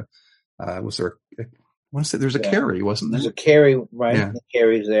there's there's a Carrie, wasn't there? There's a Carrie, right? Yeah. The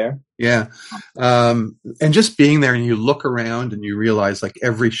Carrie's there. Yeah. And just being there, and you look around and you realize like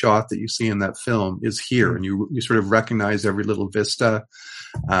every shot that you see in that film is here, and you sort of recognize every little vista.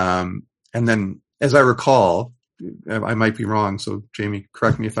 And then, as I recall, I might be wrong, so Jamie,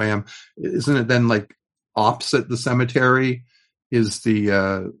 correct me if I am, isn't it then like opposite the cemetery is the,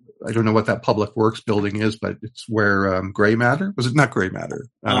 I don't know what that public works building is, but it's where Gray Matter? Was it not Gray Matter?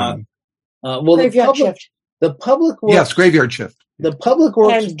 Graveyard Shift. The public works. Yes, Graveyard Shift. The public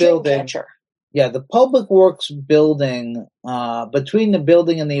works and building. The public works building, between the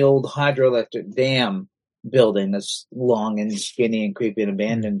building and the old hydroelectric dam building that's long and skinny and creepy and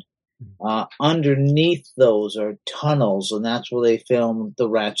abandoned. Underneath those are tunnels, and that's where they filmed The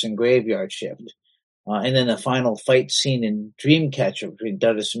Rats and Graveyard Shift. And then the final fight scene in Dreamcatcher between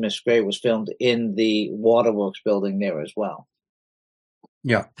Douglas and Miss Gray was filmed in the Waterworks building there as well.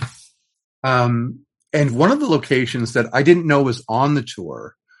 Yeah. And one of the locations that I didn't know was on the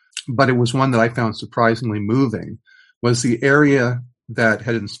tour, but it was one that I found surprisingly moving, was the area that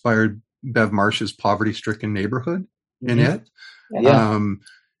had inspired Bev Marsh's poverty-stricken neighborhood in it. Yeah.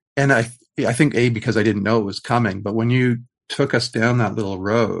 And I think, because I didn't know it was coming, but when you took us down that little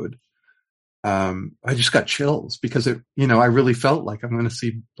road, I just got chills because I really felt like I'm going to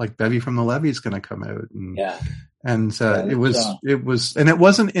see like Bevy from the Levee's going to come out. It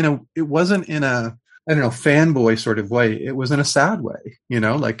wasn't in a, I don't know, fanboy sort of way. It was in a sad way,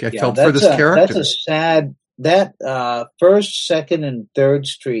 like I felt for this character. That's a sad, that, 1st, 2nd, and 3rd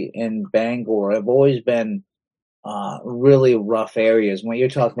Street in Bangor have always been, really rough areas. When you're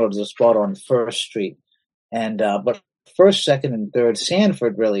talking about the spot on 1st Street and, but 1st, 2nd, and 3rd,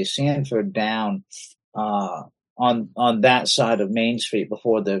 Sanford down, on that side of Main Street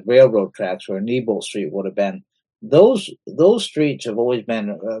before the railroad tracks where Nebolt Street would have been. Those streets have always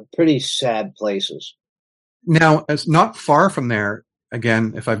been pretty sad places. Now, it's not far from there.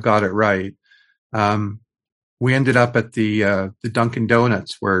 Again, if I've got it right, we ended up at the Dunkin'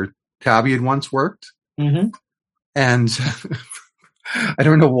 Donuts where Tabby had once worked, and I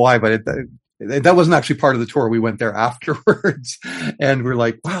don't know why, but that wasn't actually part of the tour. We went there afterwards, and we're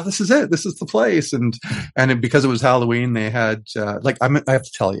like, "Wow, this is it. This is the place." And because it was Halloween, they had I have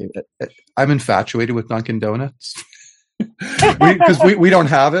to tell you, I'm infatuated with Dunkin' Donuts because we don't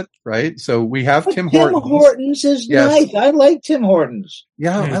have it, right? So we have Tim Hortons. Tim Hortons is nice. I like Tim Hortons.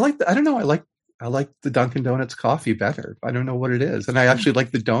 Yeah, I like. I don't know. I like the Dunkin' Donuts coffee better. I don't know what it is. And I actually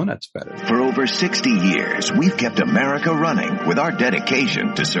like the donuts better. For over 60 years, we've kept America running with our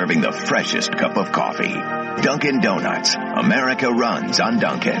dedication to serving the freshest cup of coffee. Dunkin' Donuts. America runs on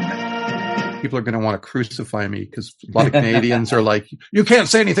Dunkin'. People are going to want to crucify me because a lot of Canadians are like, you can't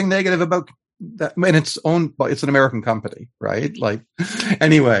say anything negative about that. And it's an American company, right? Like,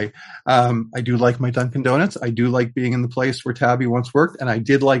 anyway, I do like my Dunkin' Donuts. I do like being in the place where Tabby once worked, and I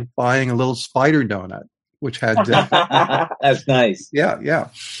did like buying a little spider donut, which had. That's nice. Yeah.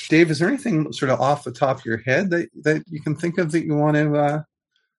 Dave, is there anything sort of off the top of your head that you can think of that you want to?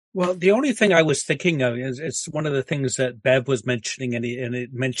 Well, the only thing I was thinking of is it's one of the things that Bev was mentioning, and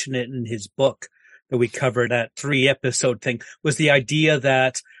it mentioned it in his book that we covered, that 3-episode thing, was the idea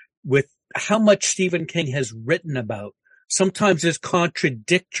that with how much Stephen King has written about, sometimes there's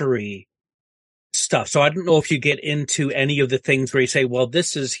contradictory stuff. So I don't know if you get into any of the things where you say, well,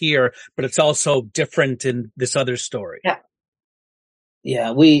 this is here, but it's also different in this other story.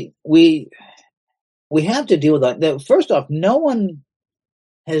 Yeah, we have to deal with that. First off, no one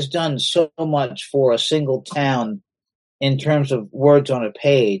has done so much for a single town in terms of words on a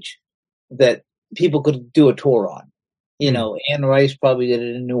page that people could do a tour on. Anne Rice probably did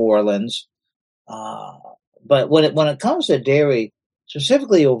it in New Orleans. But when it comes to Derry,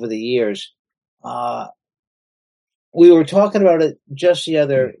 specifically over the years, we were talking about it we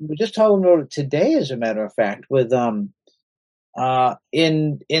were just talking about it today, as a matter of fact, with, in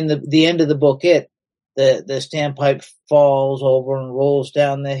the end of the book, the standpipe falls over and rolls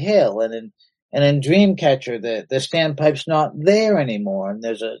down the hill, and in Dreamcatcher, the standpipe's not there anymore, and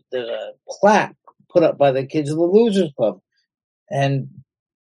there's a plaque put up by the kids of the Losers Club, and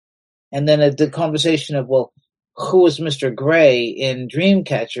then the conversation of, well, who is Mr. Gray in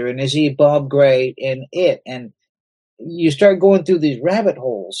Dreamcatcher, and is he Bob Gray in it? And you start going through these rabbit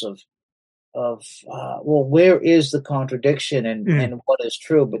holes of well, where is the contradiction and what is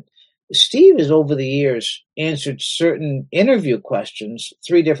true? But Steve has, over the years, answered certain interview questions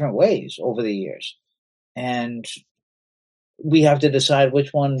 3 different ways over the years. And we have to decide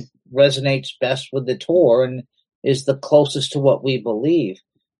which one resonates best with the tour and is the closest to what we believe.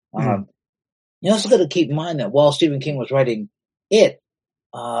 You also got to keep in mind that while Stephen King was writing it,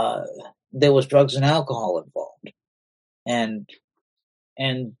 there was drugs and alcohol involved.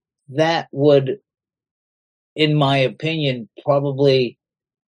 And that would, in my opinion, probably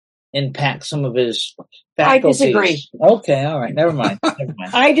impact some of his faculties. I disagree. Okay, all right, never mind.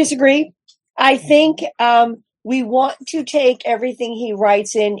 I disagree. I think we want to take everything he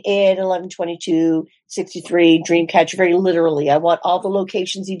writes in 11/22, 63, Dreamcatcher very literally. I want all the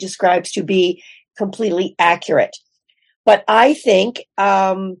locations he describes to be completely accurate. But I think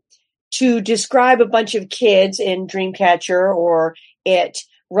to describe a bunch of kids in Dreamcatcher or it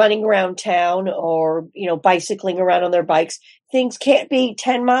running around town or, bicycling around on their bikes, things can't be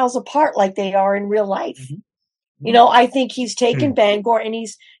 10 miles apart like they are in real life. You know, I think he's taken Bangor and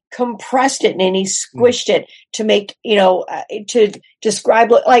he's compressed it and he's squished it to make, to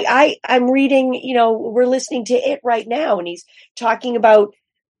describe, like I'm reading, we're listening to it right now, and he's talking about,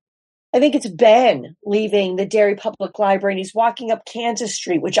 I think it's Ben leaving the Derry Public Library, and he's walking up Kansas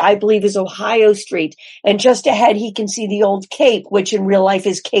Street, which I believe is Ohio Street. And just ahead, he can see the old Cape, which in real life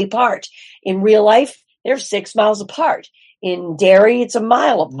is Cape Art. In real life, they're 6 miles apart. In Derry, it's a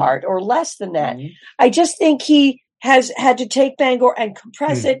mile apart or less than that. I just think he has had to take Bangor and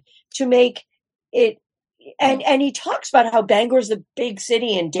compress it to make it. And he talks about how Bangor's the big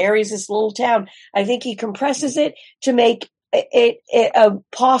city and Derry's this little town. I think he compresses it to make it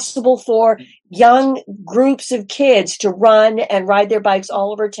possible for young groups of kids to run and ride their bikes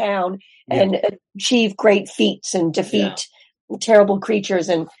all over town and achieve great feats and defeat terrible creatures.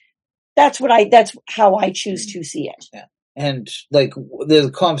 And that's how I choose to see it. Yeah. And like there's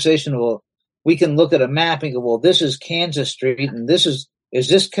a conversation, well, we can look at a map and go, well, this is Kansas Street and is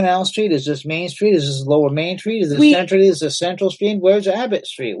this Canal Street? Is this Main Street? Is this Lower Main Street? Is this Central? Is this Central Street? Where's Abbott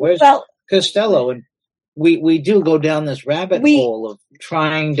Street? Where's Costello? And we do go down this rabbit hole of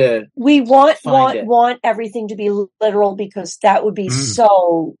trying to. We want everything to be literal because that would be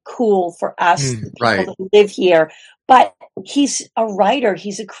so cool for us, the people that live here. But he's a writer,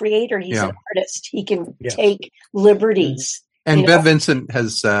 he's a creator, he's an artist. He can take liberties. And Bev Vincent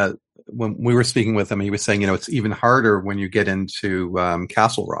has, when we were speaking with him, he was saying, it's even harder when you get into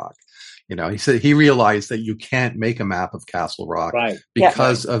Castle Rock. He said he realized that you can't make a map of Castle Rock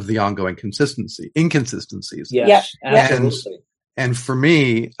because of the ongoing inconsistencies. Yes, absolutely. And for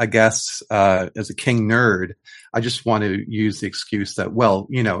me, I guess, as a King nerd, I just want to use the excuse that, well,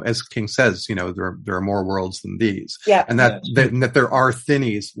 as King says, there are more worlds than these. Yeah. And that there are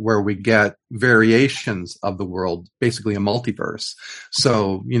thinnies where we get variations of the world, basically a multiverse.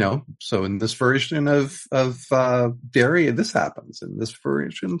 So, so in this version of Derry, this happens. In this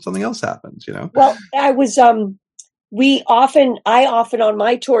version, something else happens, Well, I often on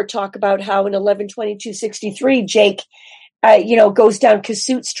my tour talk about how in 11/22/63, Jake goes down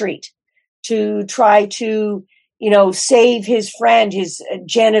Cassuth Street to try to, save his friend, his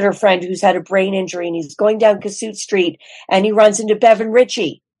janitor friend who's had a brain injury. And he's going down Cassuth Street and he runs into Bev and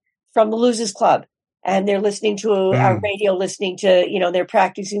Richie from the Losers Club. And they're listening to a radio, listening to, they're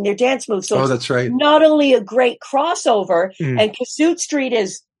practicing their dance moves. So that's right. Not only a great crossover, and Cassuth Street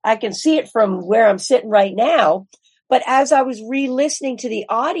I can see it from where I'm sitting right now. But as I was re-listening to the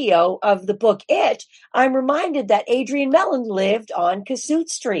audio of the book It, I'm reminded that Adrian Mellon lived on Cassuth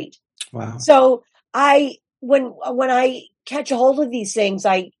Street. Wow. So when I catch a hold of these things,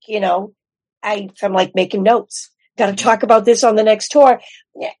 I'm like making notes. Got to talk about this on the next tour.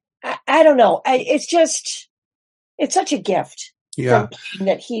 I don't know. It's such a gift. Yeah.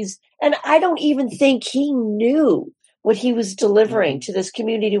 That and I don't even think he knew what he was delivering to this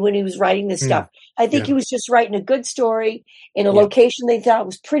community when he was writing this stuff. I think he was just writing a good story in a location they thought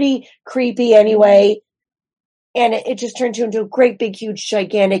was pretty creepy anyway. And it just turned into a great, big, huge,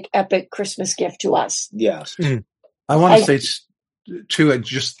 gigantic, epic Christmas gift to us. Yes. I want to say too,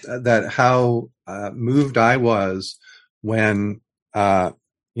 just that how moved I was when, I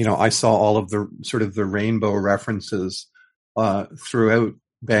saw all of the sort of the rainbow references throughout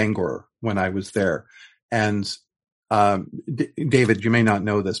Bangor when I was there. And David, you may not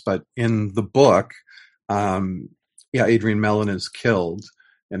know this, but in the book, Adrian Mellon is killed,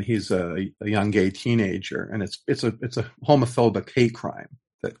 and he's a young gay teenager, and it's a homophobic hate crime.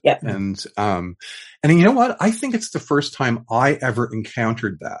 And you know what? I think it's the first time I ever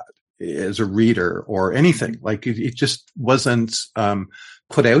encountered that as a reader or anything. Like it just wasn't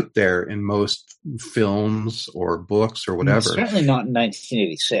put out there in most films or books or whatever. Certainly not in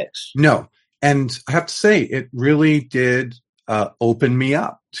 1986. No. And I have to say, it really did open me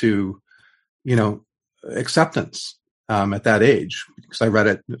up to, acceptance at that age. Because I read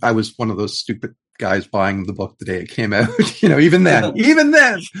it, I was one of those stupid guys buying the book the day it came out. Even then,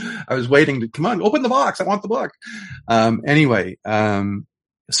 I was waiting to come on, open the box. I want the book.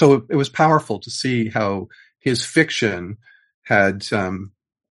 So it was powerful to see how his fiction had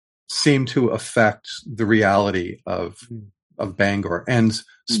seemed to affect the reality of Bangor. And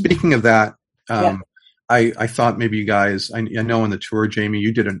speaking of that. I thought maybe you guys, I know on the tour, Jamie,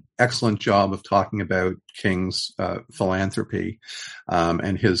 you did an excellent job of talking about King's philanthropy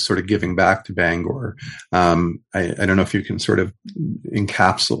and his sort of giving back to Bangor. I don't know if you can sort of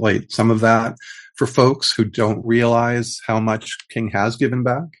encapsulate some of that for folks who don't realize how much King has given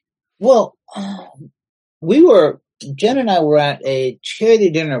back. Well, Jen and I were at a charity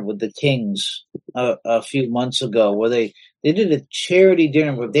dinner with the Kings a few months ago where they They did a charity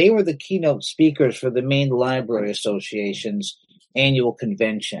dinner where they were the keynote speakers for the Maine Library Association's annual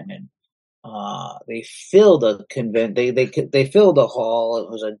convention, and they filled a they filled a hall. It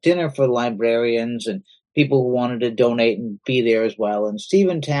was a dinner for librarians and people who wanted to donate and be there as well. And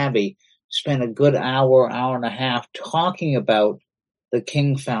Stephen Tabby spent a good hour and a half talking about the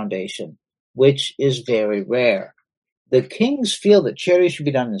King Foundation, which is very rare. The Kings feel that charity should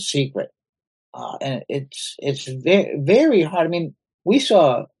be done in secret, and it's very, very hard. I mean, we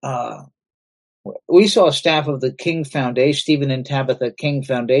saw a staff of the King Foundation, Stephen and Tabitha King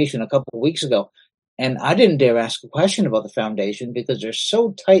Foundation, a couple of weeks ago, and I didn't dare ask a question about the foundation because they're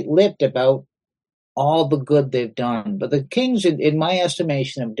so tight-lipped about all the good they've done. But the Kings, in my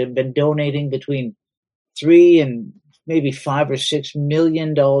estimation, have been donating between $3 and maybe $5 or $6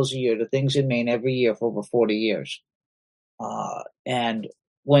 million a year to things in Maine every year for over 40 years. And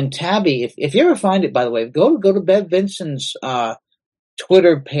when Tabby, if you ever find it, by the way, go to Bev Vinson's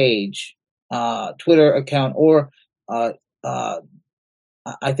Twitter page, Twitter account, or I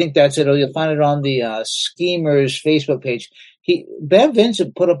think that's it. Or you'll find it on the Schemers Facebook page. Bev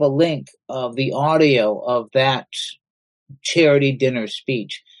Vincent put up a link of the audio of that charity dinner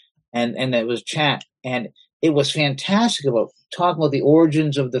speech, and it was chat, and it was fantastic about talking about the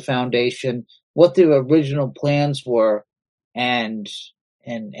origins of the foundation, what their original plans were, and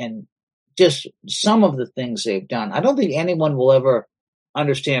just some of the things they've done. I don't think anyone will ever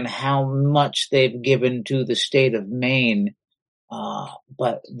understand how much they've given to the state of Maine,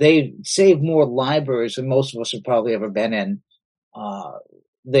 but they've saved more libraries than most of us have probably ever been in.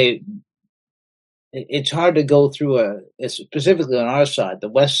 It's hard to go through specifically on our side, the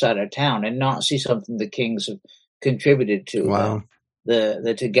west side of town, and not see something the Kings have contributed to. Wow.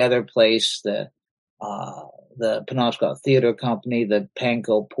 The Together Place, the Penobscot Theater Company, the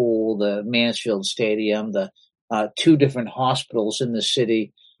Panko Pool, the Mansfield Stadium, the 2 different hospitals in the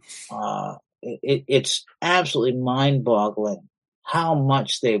city. It's absolutely mind-boggling how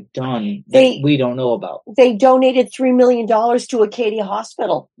much they've done that we don't know about. They donated $3 million to Acadia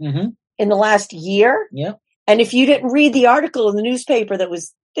Hospital in the last year. Yeah. And if you didn't read the article in the newspaper that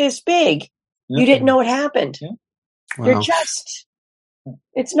was this big, you didn't know what happened. Yeah. Wow. They're just,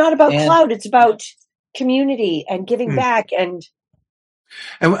 it's not about clout. It's about community and giving back. And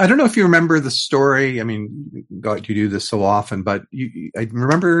I don't know if you remember the story. I mean, God, you do this so often, but I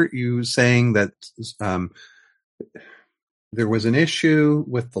remember you saying that there was an issue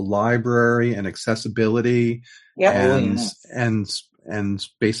with the library and accessibility, and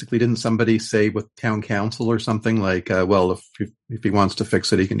basically, didn't somebody say with town council or something like, well, if he wants to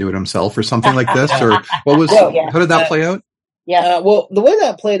fix it, he can do it himself, or something like this, or what was? How did that play out? Well, the way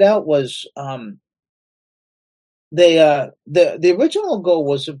that played out was the original goal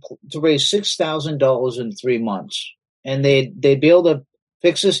was to raise $6,000 in 3 months, and they'd be able to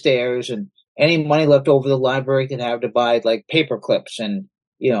fix the stairs, and any money left over the library could have to buy like paper clips and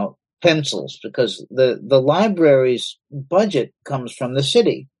pencils, because the library's budget comes from the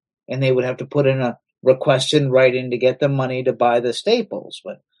city, and they would have to put in a request in writing to get the money to buy the staples.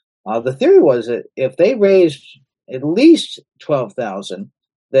 But the theory was that if they raised at least $12,000,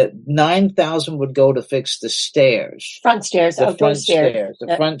 that $9,000 would go to fix the stairs, front stairs that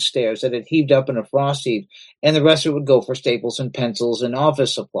had heaved up in a frost heave, and the rest of it would go for staples and pencils and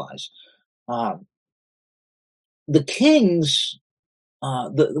office supplies. The Kings,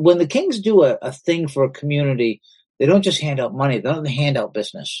 when the Kings do a thing for a community, they don't just hand out money. They're not in the handout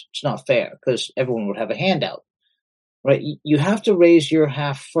business. It's not fair because everyone would have a handout, right? You have to raise your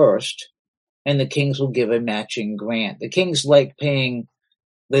half first, and the Kings will give a matching grant. The Kings like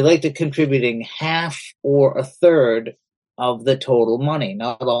contributing half or a third of the total money,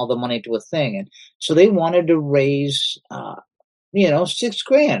 not all the money to a thing. And so they wanted to raise, $6,000,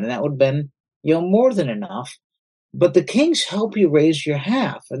 and that would have been, more than enough. But the Kings help you raise your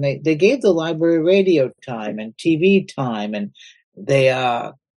half, and they gave the library radio time and TV time, and they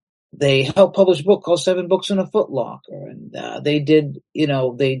helped publish a book called 7 Books in a Footlocker, and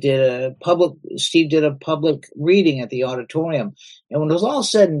Steve did a public reading at the auditorium, and when it was all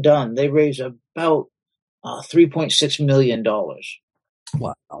said and done, they raised about $3.6 million.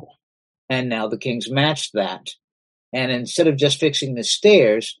 Wow. And now the Kings matched that, and instead of just fixing the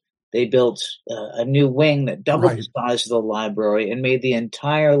stairs, they built a new wing that doubled the size of the library and made the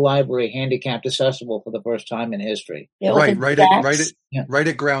entire library handicapped accessible for the first time in history. Right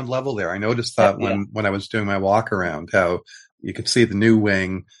at ground level there. I noticed that when I was doing my walk around, how you could see the new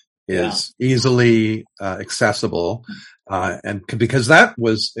wing is easily accessible, and because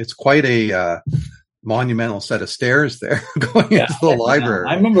it's quite a monumental set of stairs there going into the library.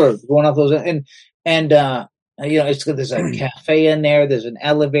 I remember going up those and there's a cafe in there. There's an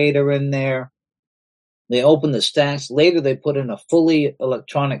elevator in there. They open the stacks. Later, they put in a fully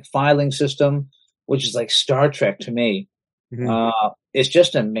electronic filing system, which is like Star Trek to me. Mm-hmm. It's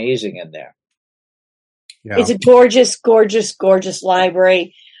just amazing in there. Yeah. It's a gorgeous, gorgeous, gorgeous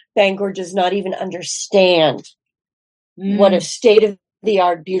library. Bangor does not even understand what a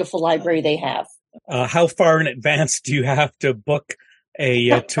state-of-the-art, beautiful library they have. How far in advance do you have to book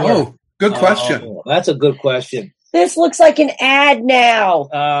a tour? Oh, good question. Oh, that's a good question. This looks like an ad now.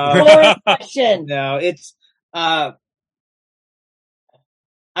 Question. No, it's. I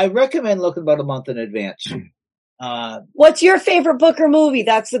recommend looking about a month in advance. What's your favorite book or movie?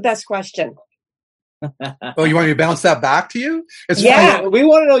 That's the best question. Oh, you want me to bounce that back to you? Yeah, we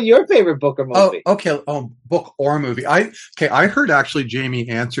want to know your favorite book or movie. Oh, okay. Oh, book or movie. I heard actually Jamie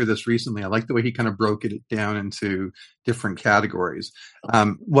answer this recently. I like the way he kind of broke it down into different categories.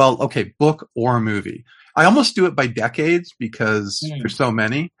 Book or movie. I almost do it by decades because there's so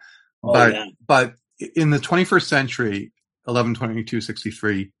many. But in the 21st century,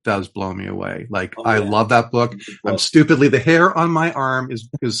 11/22/63 does blow me away. I love that book. I'm stupidly, the hair on my arm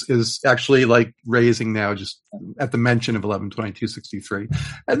is actually like raising now just at the mention of 11/22/63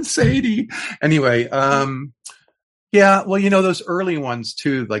 and Sadie. Anyway, those early ones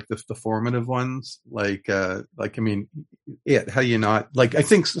too, like the formative ones, how do you not, I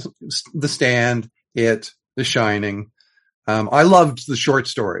think The Stand, The Shining. I loved the short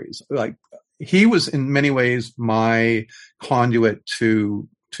stories. He was in many ways my conduit to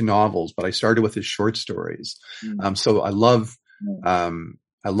novels, but I started with his short stories. So I love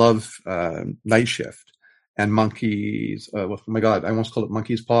Night Shift and Monkeys. Oh my God, I almost called it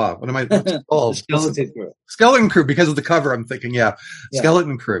Monkey's Paw. What's it called? Skeleton Crew. Skeleton Crew, because of the cover. I'm thinking,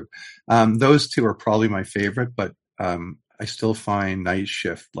 Skeleton Crew. Those two are probably my favorite, but I still find Night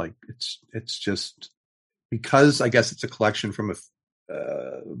Shift it's just because I guess it's a collection from a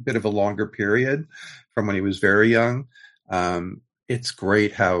bit of a longer period from when he was very young. It's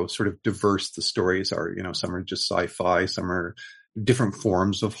great how sort of diverse the stories are. Some are just sci-fi, some are different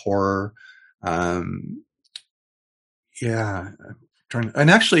forms of horror. And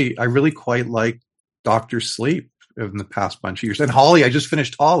actually, I really quite like Dr. Sleep in the past bunch of years. And Holly, I just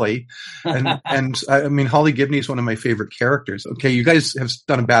finished Holly, and I mean, Holly Gibney is one of my favorite characters. Okay, you guys have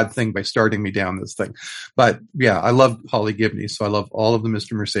done a bad thing by starting me down this thing, but I love Holly Gibney, so I love all of the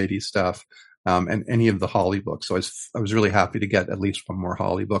Mr. Mercedes stuff, and any of the Holly books. So I was really happy to get at least one more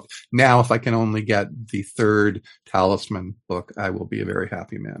Holly book. Now, if I can only get the third Talisman book, I will be a very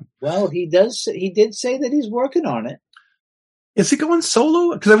happy man. Well, he did say that he's working on it. Is he going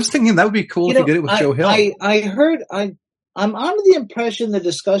solo? Because I was thinking that would be cool if he did it with Joe Hill. I'm under the impression the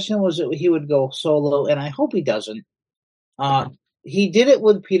discussion was that he would go solo, and I hope he doesn't. He did it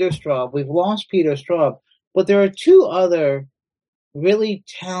with Peter Straub. We've lost Peter Straub, but there are two other really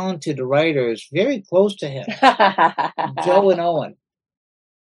talented writers very close to him, Joe and Owen.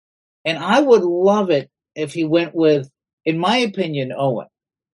 And I would love it if he went with, in my opinion, Owen.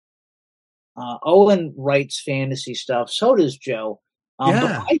 Owen writes fantasy stuff. So does Joe.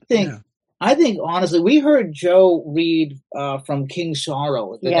 But I think honestly, we heard Joe read from King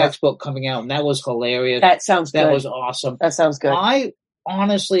Sorrow, the next book coming out, and that was hilarious. That sounds good. That was awesome. That sounds good. I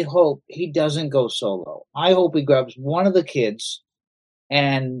honestly hope he doesn't go solo. I hope he grabs one of the kids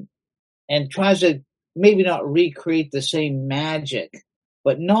and tries to maybe not recreate the same magic,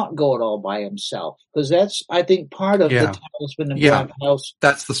 but not go it all by himself. Because that's, I think, part of the Talisman and Black House.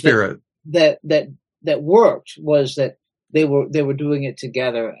 That's the spirit. That worked was that they were doing it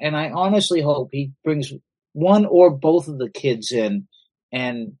together, and I honestly hope he brings one or both of the kids in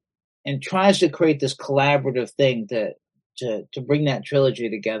and tries to create this collaborative thing to bring that trilogy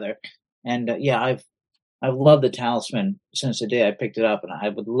together. And I've loved the Talisman since the day I picked it up, and I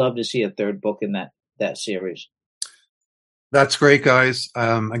would love to see a third book in that series. That's great, guys.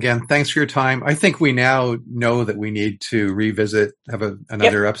 Again, thanks for your time. I think we now know that we need to revisit, have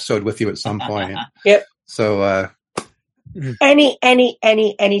another episode with you at some point. Yep. So, any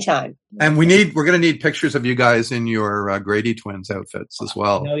time. And we're going to need pictures of you guys in your Grady Twins outfits as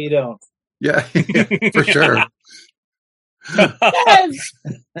well. No, you don't. Yeah, for sure. Yes.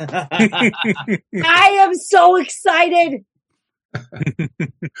 I am so excited.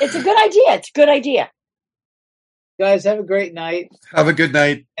 It's a good idea. Guys, have a great night. Have a good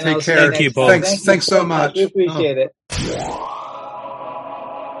night. And Take care. Thanks so much. We appreciate it.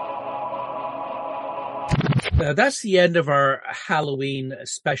 That's the end of our Halloween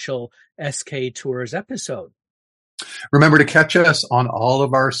special SK Tours episode. Remember to catch us on all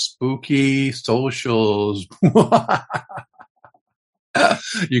of our spooky socials.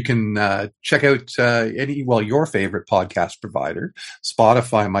 You can check out your favorite podcast provider.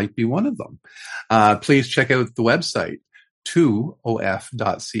 Spotify might be one of them. Please check out the website,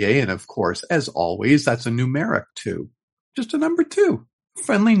 2of.ca. And of course, as always, that's a numeric 2. Just a number 2.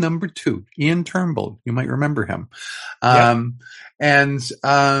 Friendly number 2. Ian Turnbull. You might remember him.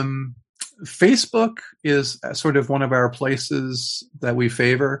 Facebook is sort of one of our places that we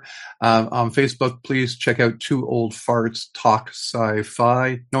favor. On Facebook, please check out 2 Old Farts Talk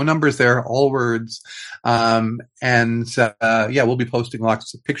Sci-Fi. No numbers there, all words. We'll be posting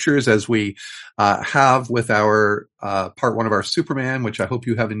lots of pictures as we have with our part 1 of our Superman, which I hope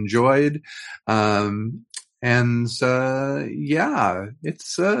you have enjoyed. It's the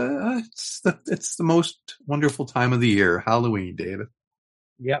most wonderful time of the year, Halloween, David.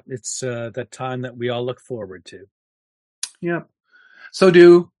 Yep, it's the time that we all look forward to. Yep. So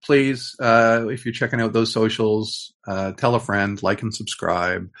do, please, if you're checking out those socials, tell a friend, like and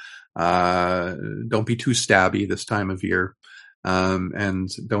subscribe. Don't be too stabby this time of year. And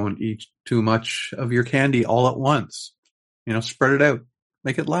don't eat too much of your candy all at once. Spread it out.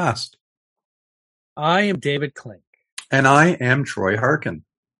 Make it last. I am David Klink. And I am Troy Harkin.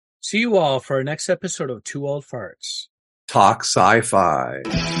 See you all for our next episode of 2 Old Farts Talk Sci-Fi.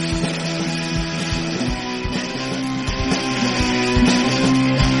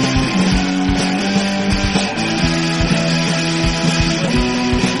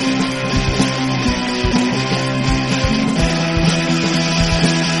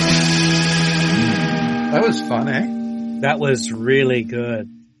 That was fun, eh? That was really good.